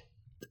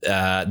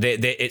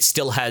 it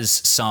still has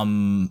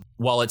some...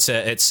 While it's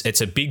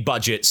a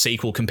big-budget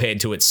sequel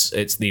compared to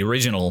it's the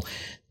original,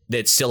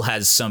 it still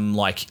has some,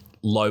 like,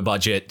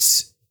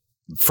 low-budget...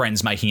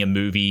 friends making a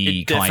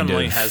movie kind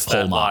of has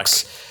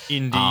hallmarks. That,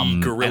 like,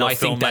 indie guerrilla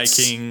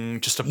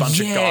filmmaking, just a bunch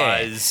of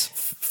guys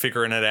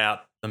figuring it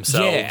out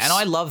themselves. Yeah, and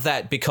I love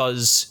that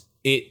because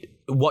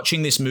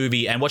watching this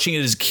movie and watching it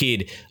as a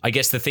kid, I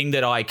guess the thing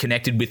that I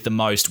connected with the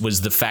most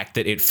was the fact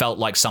that it felt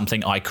like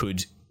something I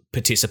could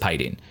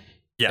participate in.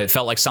 Yeah. It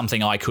felt like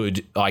something I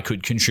could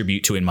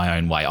contribute to in my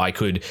own way. I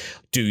could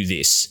do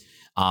this.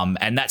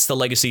 And that's the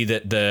legacy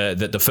that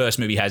the first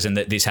movie has and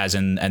that this has.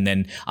 And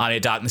then Army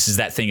of Darkness is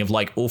that thing of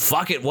like, well,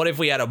 fuck it. What if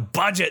we had a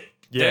budget?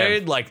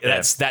 Dude, like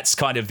that's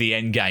kind of the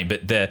end game.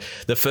 But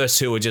the first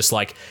two are just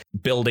like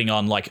building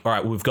on like, all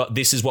right,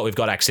 this is what we've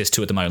got access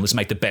to at the moment. Let's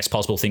make the best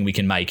possible thing we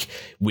can make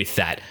with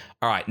that.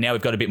 All right, now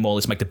we've got a bit more.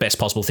 Let's make the best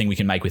possible thing we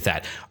can make with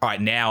that. All right,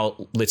 now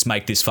let's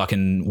make this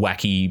fucking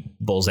wacky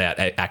balls out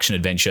action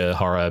adventure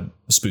horror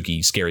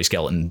spooky scary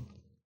skeleton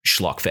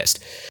schlock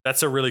fest.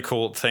 That's a really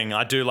cool thing.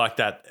 I do like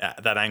that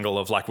angle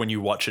of like when you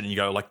watch it and you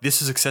go like,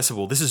 this is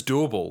accessible, this is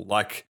doable.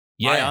 Like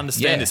I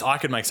understand this. I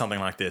could make something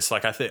like this.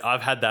 Like I think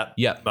I've had that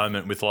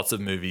moment with lots of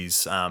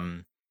movies.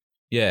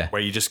 Where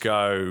you just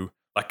go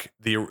like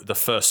the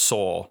first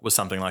Saw was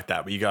something like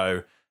that. Where you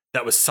go,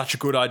 that was such a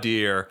good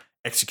idea,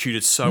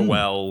 executed so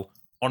well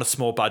on a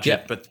small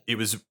budget, but it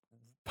was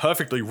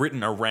perfectly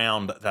written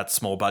around that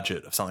small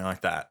budget of something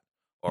like that.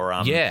 Or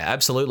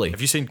absolutely. Have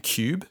you seen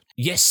Cube?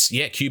 Yes,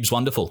 yeah, Cube's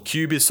wonderful.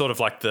 Cube is sort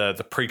of like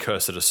the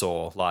precursor to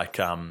Saw, like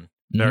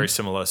very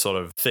similar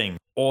sort of thing.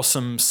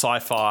 Awesome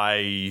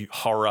sci-fi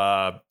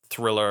horror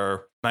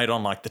thriller made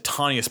on like the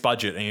tiniest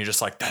budget, and you're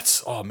just like,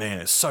 that's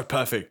it's so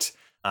perfect.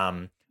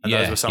 And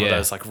those were some of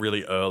those like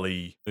really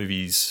early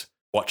movies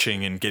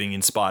watching and getting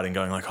inspired and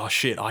going like, oh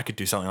shit, I could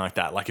do something like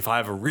that. Like if I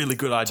have a really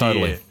good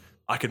idea,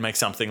 I could make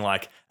something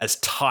like as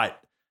tight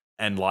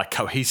and like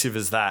cohesive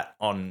as that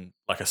on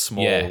like a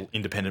small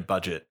independent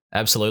budget.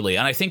 Absolutely.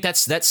 And I think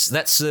that's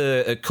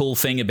a cool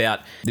thing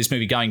about this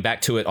movie. Going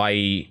back to it,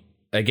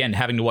 again,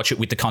 having to watch it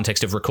with the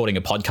context of recording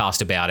a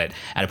podcast about it,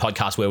 and a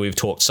podcast where we've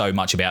talked so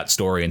much about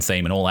story and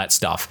theme and all that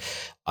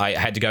stuff, I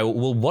had to go,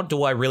 well, what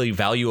do I really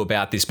value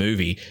about this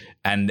movie?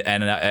 And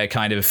I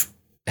kind of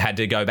had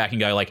to go back and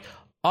go like,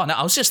 oh no,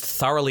 I was just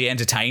thoroughly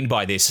entertained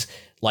by this,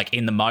 like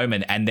in the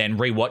moment, and then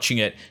rewatching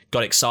it,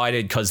 got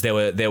excited because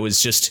there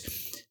was just,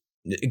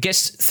 I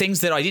guess,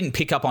 things that I didn't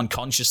pick up on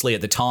consciously at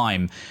the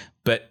time,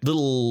 but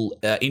little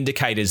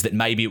indicators that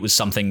maybe it was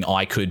something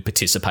I could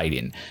participate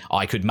in.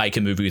 I could make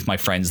a movie with my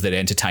friends that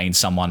entertained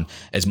someone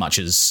as much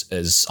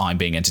as I'm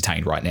being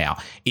entertained right now.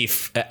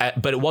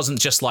 But it wasn't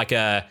just like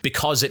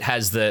because it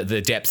has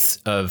the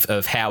depth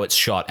of how it's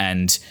shot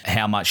and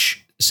how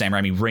much Sam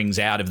Raimi wrings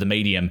out of the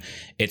medium.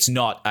 It's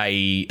not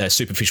a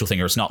superficial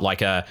thing, or it's not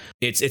like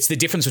it's the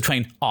difference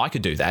between, I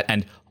could do that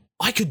and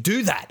I could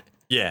do that.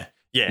 Yeah.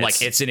 Yeah,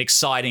 like it's an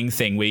exciting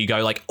thing where you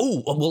go like,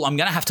 oh, well, I'm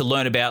going to have to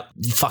learn about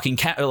fucking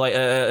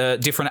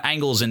different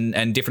angles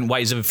and different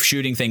ways of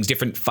shooting things,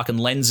 different fucking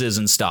lenses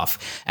and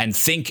stuff, and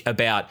think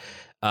about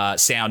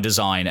sound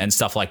design and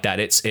stuff like that.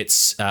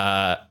 It's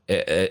got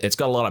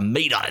a lot of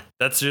meat on it.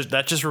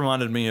 That just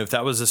reminded me of,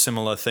 that was a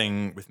similar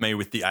thing with me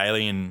with the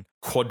Alien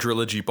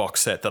quadrilogy box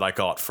set that I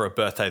got for a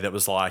birthday that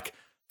was like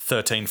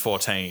 13,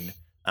 14.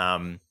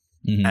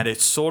 And it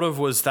sort of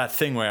was that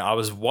thing where I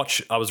was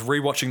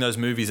rewatching those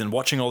movies and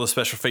watching all the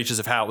special features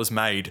of how it was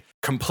made,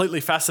 completely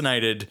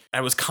fascinated.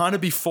 And it was kind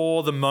of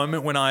before the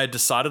moment when I had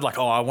decided like,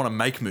 oh, I want to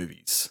make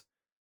movies.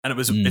 And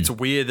it's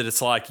weird that it's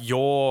like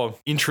your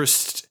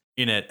interest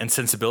in it and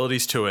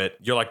sensibilities to it,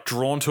 you're like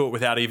drawn to it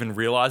without even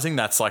realizing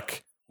that's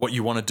like what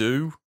you want to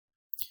do.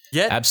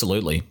 Yeah,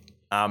 absolutely.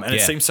 And it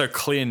seems so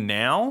clear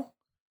now.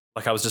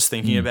 Like I was just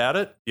thinking about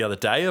it the other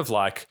day of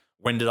like,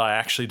 when did I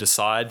actually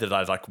decide that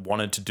I like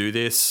wanted to do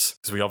this?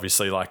 Because we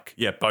obviously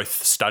both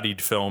studied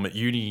film at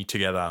uni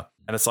together.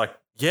 And it's like,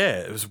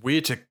 it was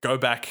weird to go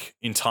back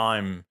in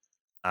time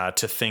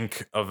to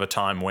think of a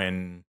time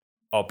when,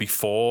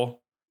 before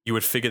you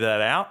would figure that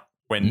out.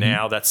 When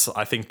now that's,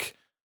 I think,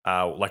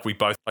 like we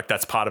both, like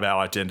that's part of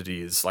our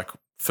identity is like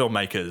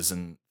filmmakers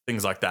and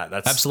things like that.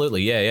 That's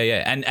absolutely.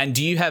 Yeah. And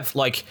do you have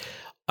like,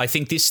 I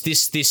think this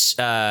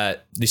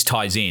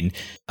ties in,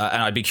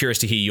 and I'd be curious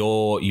to hear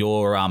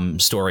your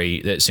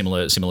story,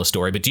 similar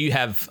story. But do you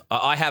have?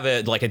 I have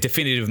a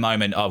definitive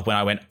moment of when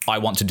I went, I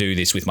want to do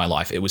this with my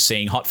life. It was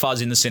seeing Hot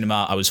Fuzz in the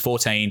cinema. I was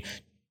 14.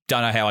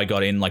 Don't know how I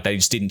got in. Like they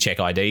just didn't check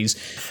IDs.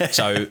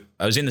 So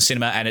I was in the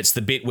cinema, and it's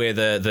the bit where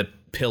the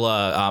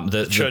pillar,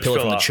 the pillar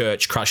from the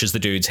church crushes the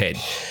dude's head.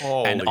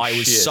 Holy and I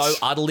was shit. so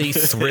utterly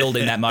thrilled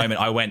in that moment.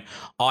 I went,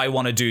 I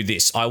want to do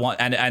this.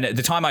 And at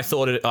the time I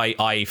thought it,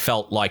 I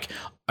felt like,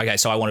 okay,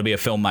 so I want to be a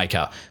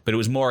filmmaker, but it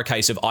was more a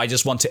case of I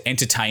just want to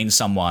entertain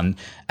someone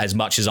as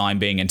much as I'm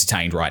being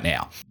entertained right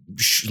now.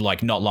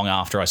 Like not long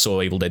after I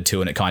saw Evil Dead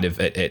 2, and it kind of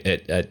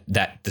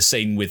the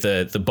scene with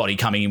the body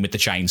coming in with the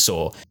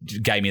chainsaw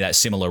gave me that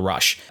similar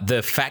rush.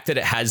 The fact that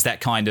it has that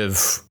kind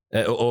of,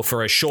 or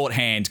for a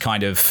shorthand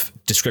kind of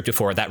descriptor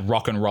for it, that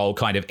rock and roll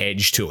kind of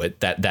edge to it,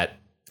 that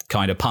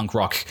kind of punk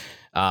rock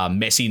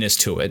messiness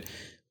to it,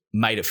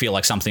 made it feel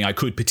like something I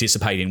could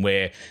participate in,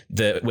 where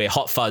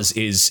Hot Fuzz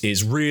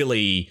is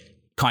really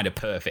kind of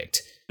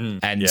perfect.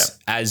 And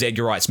as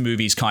Edgar Wright's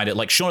movies kind of,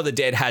 like Shaun of the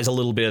Dead has a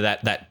little bit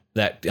of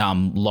that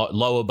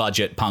lower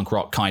budget punk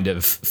rock kind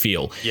of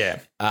feel. Yeah.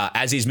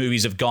 As his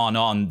movies have gone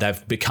on,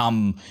 they've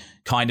become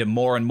kind of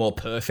more and more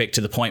perfect,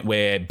 to the point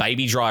where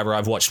Baby Driver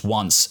I've watched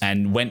once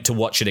and went to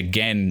watch it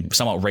again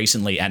somewhat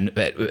recently, and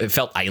it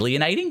felt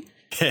alienating.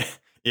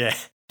 Yeah.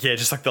 Yeah,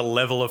 just like the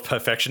level of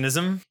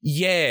perfectionism.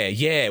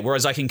 Yeah.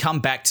 Whereas I can come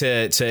back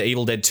to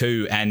Evil Dead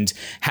 2 and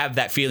have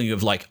that feeling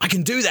of like, I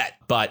can do that,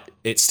 but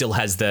it still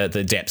has the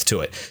depth to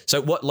it. So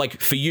what,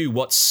 like, for you,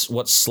 what's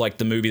like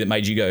the movie that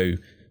made you go,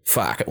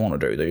 fuck, I want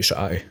to do this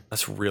show?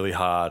 That's really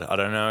hard. I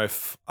don't know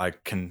if I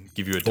can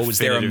give you a Or was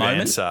there a definitive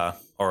moment? answer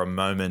or a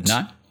moment.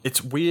 No?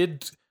 It's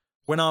weird.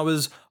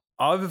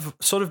 I've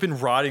sort of been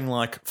writing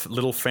like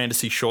little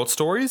fantasy short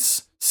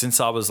stories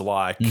since I was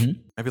like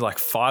maybe like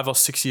 5 or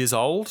 6 years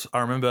old. I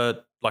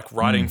remember like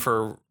writing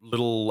for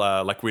little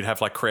like we'd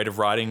have like creative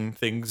writing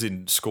things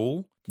in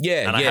school.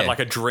 Yeah, and I had like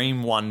a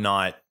dream one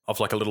night of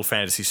like a little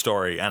fantasy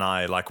story, and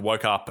I like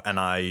woke up and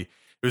it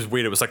was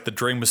weird. It was like the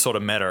dream was sort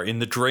of meta. In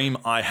the dream,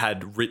 I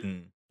had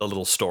written the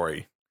little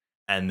story,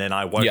 and then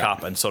I woke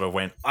up and sort of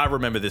went, I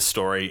remember this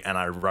story, and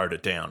I wrote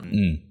it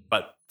down.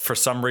 But for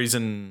some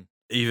reason,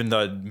 even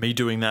though me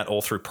doing that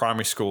all through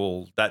primary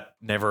school, that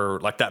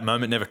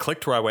moment never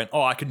clicked where I went,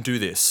 oh, I can do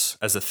this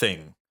as a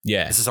thing.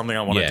 Yeah. This is something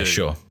I want to do.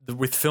 Sure.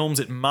 With films,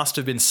 it must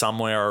have been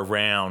somewhere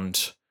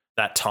around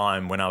that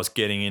time when I was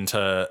getting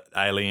into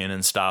Alien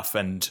and stuff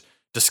and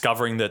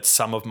discovering that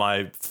some of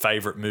my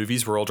favorite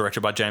movies were all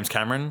directed by James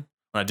Cameron.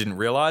 I didn't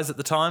realize at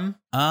the time.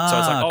 So I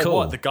was like, oh, cool.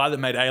 what? The guy that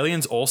made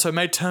Aliens also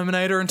made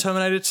Terminator and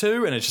Terminator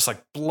 2? And it just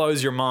like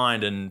blows your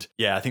mind. And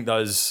yeah, I think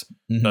those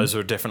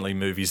were definitely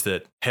movies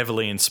that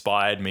heavily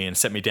inspired me and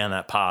set me down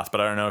that path.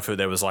 But I don't know if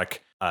there was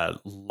like a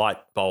light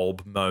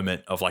bulb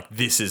moment of like,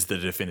 this is the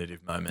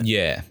definitive moment.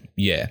 Yeah.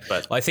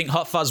 But I think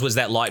Hot Fuzz was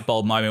that light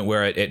bulb moment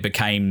where it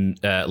became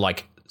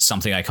like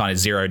something I kind of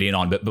zeroed in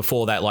on. But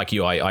before that, like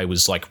you, I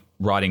was like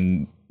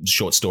writing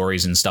short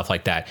stories and stuff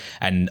like that,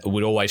 and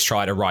would always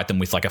try to write them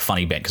with like a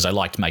funny bent because I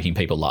liked making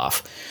people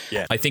laugh.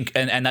 Yeah, I think,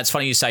 and that's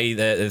funny you say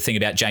the thing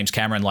about James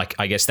Cameron, like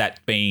I guess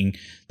that being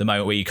the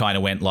moment where you kind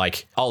of went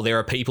like, oh, there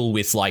are people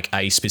with like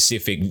a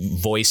specific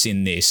voice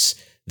in this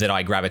that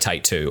I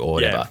gravitate to or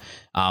whatever.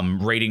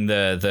 Reading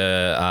that's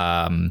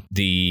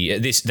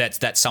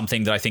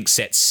something that I think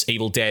sets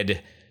Evil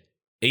Dead,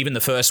 even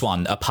the first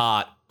one,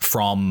 apart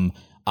from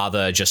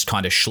other just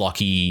kind of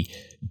schlocky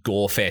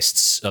gore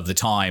fests of the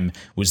time,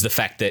 was the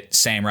fact that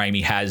Sam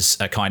Raimi has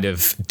a kind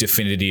of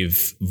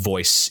definitive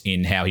voice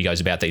in how he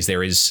goes about these.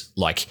 There is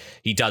like,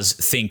 he does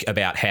think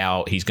about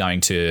how he's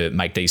going to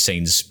make these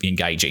scenes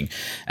engaging.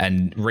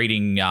 And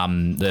reading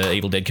the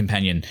Evil Dead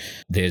Companion,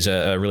 there's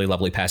a really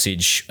lovely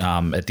passage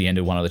at the end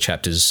of one of the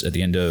chapters, at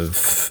the end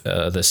of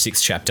the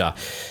 6th chapter,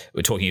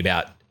 we're talking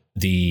about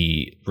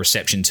the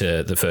reception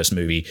to the first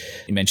movie.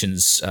 He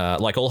mentions,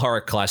 like all horror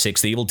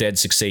classics, The Evil Dead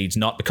succeeds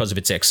not because of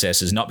its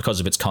excesses, not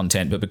because of its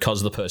content, but because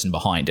of the person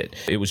behind it.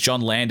 It was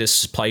John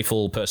Landis'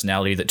 playful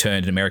personality that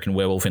turned An American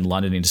Werewolf in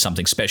London into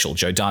something special.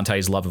 Joe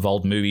Dante's love of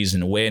old movies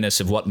and awareness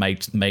of what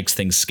makes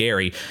things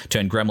scary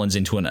turned Gremlins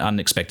into an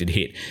unexpected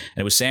hit. And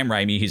it was Sam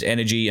Raimi, his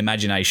energy,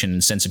 imagination,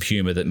 and sense of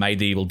humor that made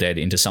The Evil Dead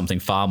into something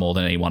far more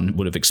than anyone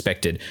would have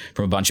expected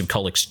from a bunch of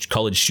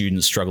college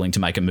students struggling to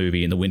make a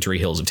movie in the wintry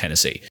hills of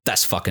Tennessee.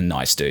 That's fucking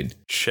nice, dude.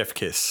 Chef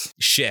kiss.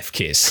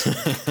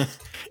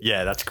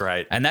 Yeah, that's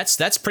great. And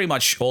that's pretty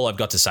much all I've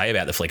got to say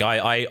about the flick.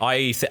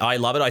 I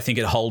love it. I think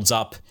it holds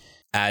up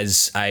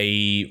as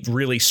a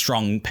really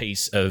strong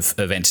piece of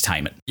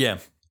entertainment. Yeah.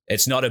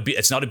 It's not a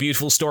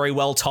beautiful story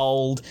well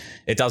told.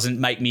 It doesn't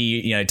make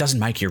me, it doesn't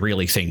make you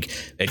really think.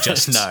 It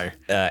just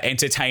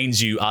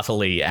entertains you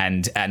utterly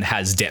and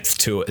has depth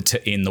to it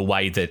in the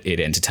way that it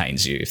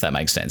entertains you, if that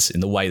makes sense, in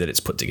the way that it's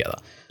put together.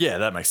 Yeah,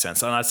 that makes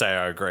sense. And I'd say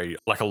I agree.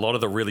 Like a lot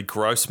of the really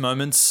gross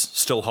moments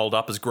still hold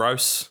up as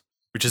gross,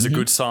 which is a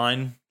good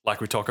sign. Like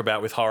we talk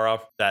about with horror,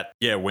 that,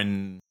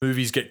 when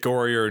movies get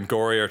gorier and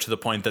gorier to the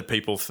point that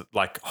people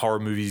like horror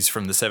movies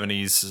from the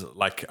 70s,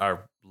 like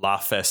are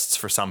laugh fests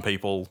for some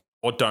people,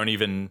 or don't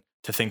even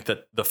to think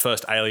that the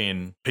first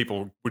Alien,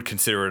 people would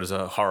consider it as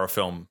a horror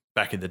film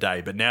back in the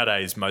day. But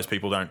nowadays, most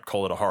people don't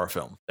call it a horror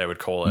film. They would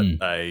call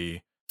it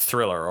a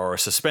thriller or a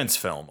suspense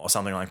film or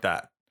something like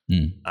that.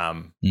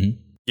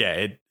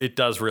 Yeah, it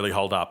does really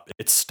hold up.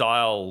 Its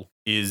style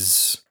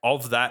is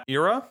of that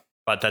era,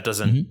 but that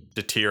doesn't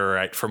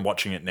deteriorate from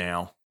watching it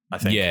now, I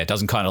think. Yeah, it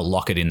doesn't kind of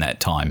lock it in that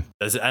time.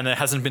 And there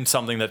hasn't been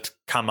something that's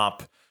come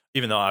up,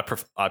 even though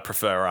I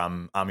prefer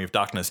Army of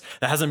Darkness,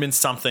 there hasn't been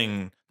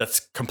something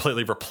that's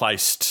completely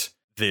replaced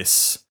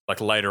this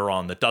like later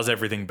on that does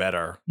everything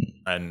better.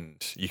 And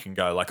you can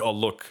go like, oh,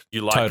 look,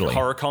 you like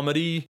horror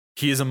comedy?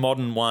 Here's a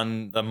modern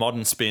one, a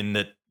modern spin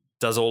that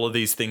does all of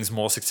these things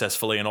more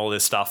successfully and all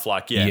this stuff.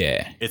 Like,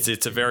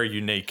 it's a very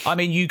unique. I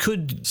mean, you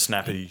could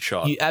snappy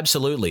shot.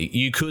 Absolutely,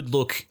 you could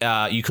look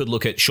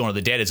at Shaun of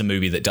the Dead as a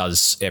movie that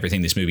does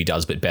everything this movie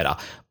does, but better.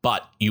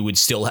 But you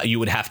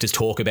would have to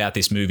talk about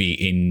this movie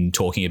in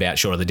talking about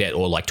Shaun of the Dead,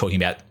 or like talking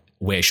about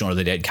where Shaun of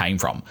the Dead came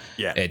from.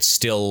 Yeah, it's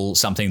still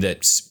something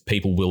that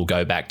people will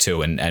go back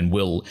to and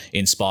will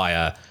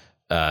inspire,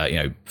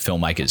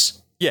 filmmakers.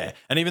 Yeah,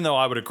 and even though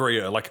I would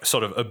agree, like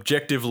sort of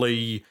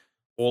objectively,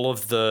 all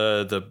of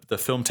the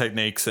film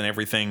techniques and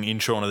everything in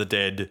Shaun of the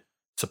Dead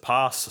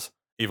surpass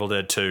Evil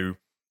Dead 2,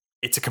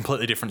 it's a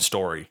completely different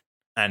story.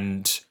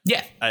 And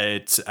Yeah.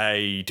 it's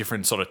a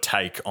different sort of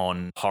take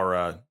on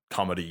horror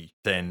comedy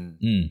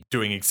than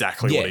doing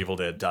exactly what Evil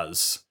Dead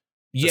does.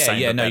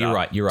 Yeah, no,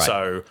 you're right.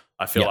 So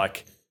I feel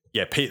like,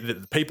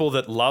 the people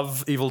that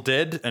love Evil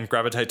Dead and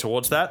gravitate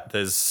towards that,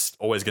 there's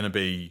always going to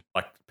be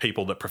like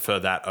people that prefer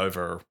that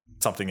over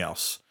something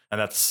else. And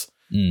that's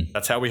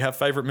how we have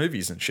favorite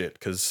movies and shit,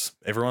 because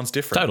everyone's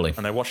different. Totally.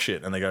 And they watch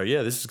shit and they go,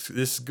 yeah, this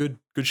is good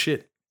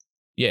shit.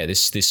 Yeah,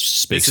 this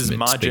speaks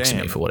to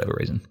me for whatever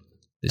reason.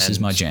 This is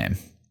my jam.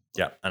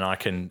 Yeah, and I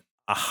can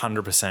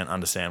 100%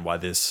 understand why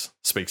this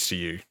speaks to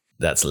you.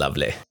 That's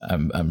lovely.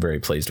 I'm very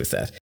pleased with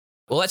that.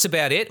 Well, that's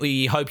about it.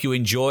 We hope you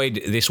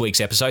enjoyed this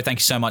week's episode. Thank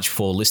you so much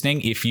for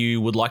listening. If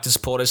you would like to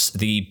support us,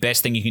 the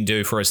best thing you can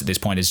do for us at this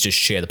point is just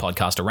share the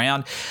podcast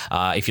around.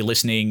 If you're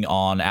listening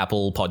on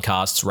Apple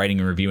Podcasts, rating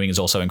and reviewing is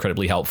also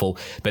incredibly helpful.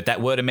 But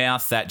that word of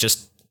mouth, that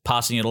just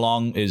passing it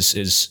along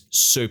is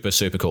super,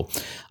 super cool.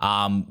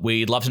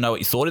 We'd love to know what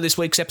you thought of this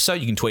week's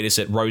episode. You can tweet us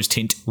at Rose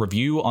Tint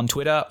Review on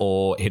Twitter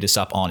or hit us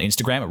up on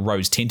Instagram at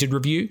Rose Tinted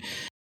Review.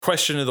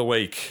 Question of the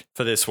week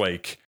for this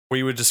week.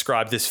 We would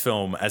describe this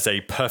film as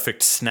a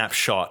perfect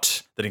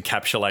snapshot that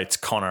encapsulates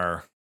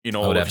Connor in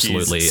all of his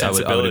sensibilities.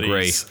 I would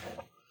agree.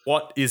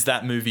 What is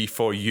that movie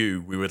for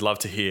you? We would love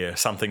to hear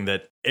something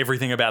that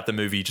everything about the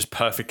movie just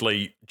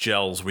perfectly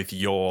gels with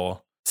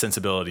your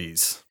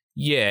sensibilities.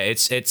 Yeah,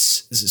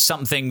 it's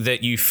something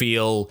that you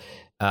feel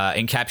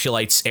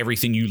encapsulates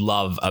everything you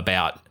love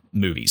about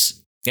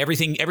movies.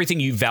 Everything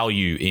you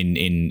value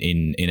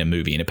in a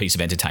movie, in a piece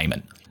of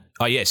entertainment.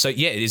 Oh yeah, so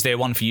yeah, is there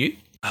one for you?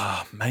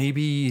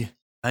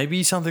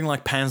 Maybe something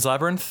like Pan's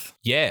Labyrinth.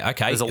 Yeah,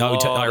 okay.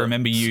 I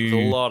remember you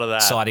a lot of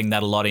that. Citing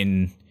that a lot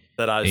in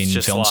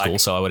film school,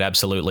 so I would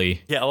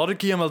absolutely... Yeah, a lot of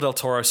Guillermo del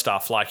Toro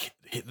stuff. Like,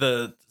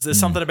 there's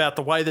something about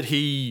the way that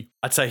he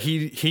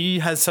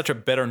has such a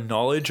better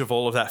knowledge of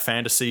all of that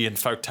fantasy and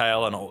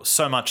folktale and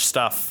so much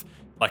stuff.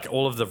 Like,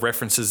 all of the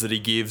references that he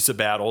gives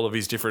about all of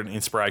his different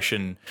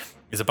inspiration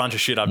is a bunch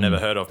of shit I've never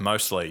heard of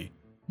mostly.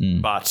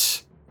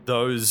 But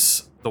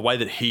the way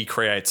that he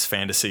creates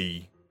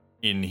fantasy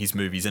in his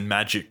movies and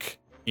magic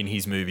in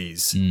his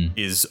movies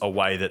is a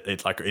way that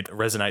it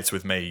resonates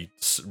with me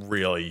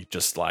really,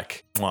 just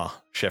like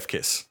chef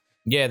kiss.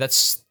 Yeah,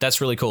 that's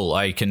really cool.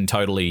 I can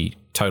totally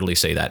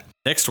see that.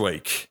 Next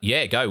week.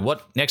 Yeah, go.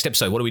 Next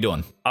episode, what are we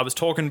doing? I was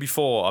talking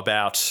before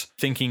about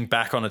thinking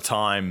back on a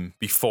time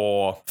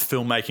before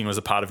filmmaking was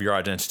a part of your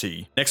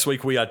identity. Next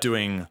week we are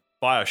doing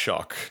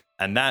BioShock.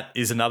 And that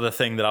is another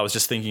thing that I was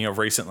just thinking of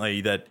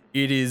recently, that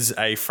it is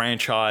a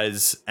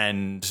franchise,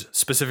 and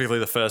specifically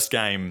the first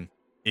game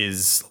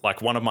is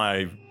like one of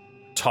my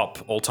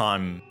top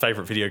all-time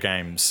favorite video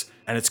games.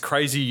 And it's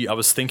crazy. I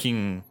was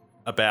thinking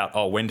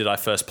about, when did I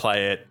first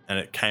play it? And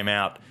it came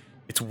out.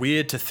 It's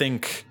weird to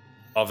think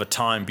of a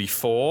time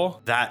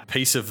before that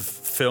piece of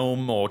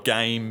film or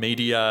game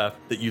media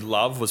that you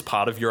love was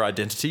part of your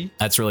identity.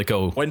 That's really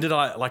cool. When did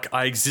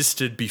I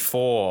existed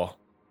before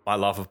my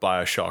love of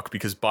BioShock,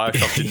 because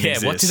BioShock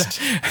didn't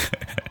exist.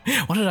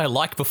 What did I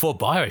like before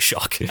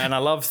BioShock? And I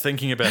love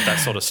thinking about that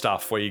sort of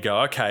stuff where you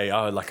go, okay,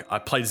 I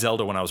played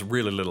Zelda when I was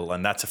really little,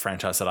 and that's a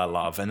franchise that I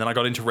love. And then I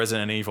got into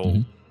Resident Evil,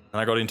 and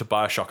I got into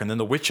BioShock, and then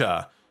The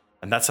Witcher.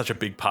 And that's such a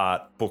big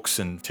part, books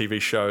and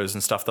TV shows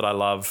and stuff that I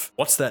love.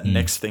 What's that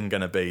next thing going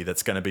to be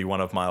that's going to be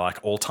one of my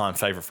all-time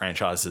favorite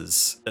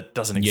franchises that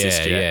doesn't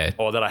exist yet,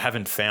 or that I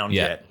haven't found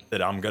yet,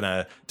 that I'm going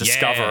to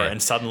discover,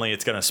 and suddenly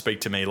it's going to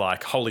speak to me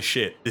like, holy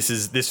shit,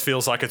 this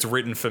feels like it's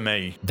written for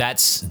me.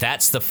 That's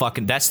the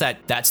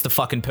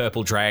fucking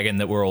purple dragon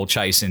that we're all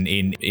chasing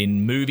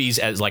in movies,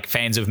 as like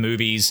fans of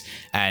movies,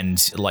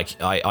 and like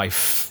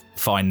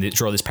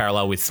draw this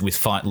parallel with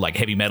like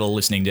heavy metal,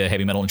 listening to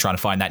heavy metal and trying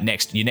to find that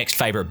your next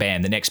favorite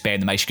band, the next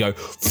band that makes you go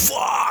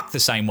fuck the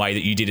same way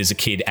that you did as a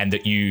kid, and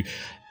that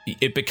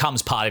it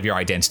becomes part of your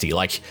identity.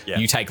 Like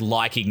you take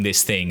liking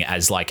this thing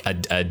as like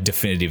a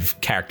definitive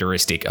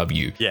characteristic of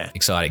you. Yeah.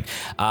 Exciting.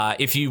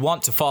 If you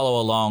want to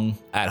follow along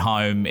at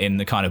home in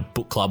the kind of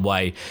book club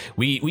way,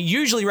 we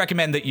usually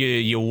recommend that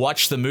you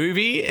watch the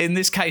movie. In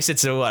this case,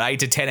 it's a 8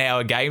 to 10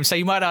 hour game, so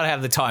you might not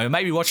have the time.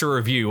 Maybe watch a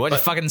review.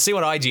 Fucking see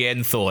what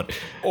IGN thought.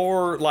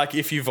 Or like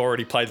if you've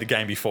already played the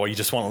game before, you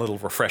just want a little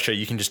refresher,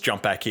 you can just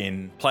jump back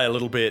in, play a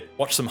little bit,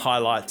 watch some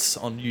highlights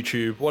on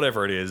YouTube,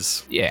 whatever it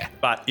is. Yeah.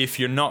 But if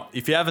you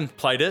haven't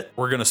played it,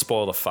 we're going to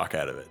spoil the fuck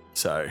out of it.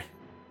 So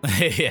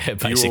yeah,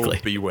 basically.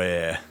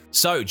 Beware.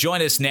 So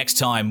join us next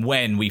time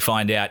when we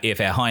find out if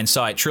our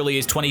hindsight truly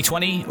is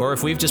 20/20 or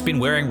if we've just been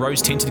wearing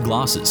rose-tinted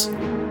glasses.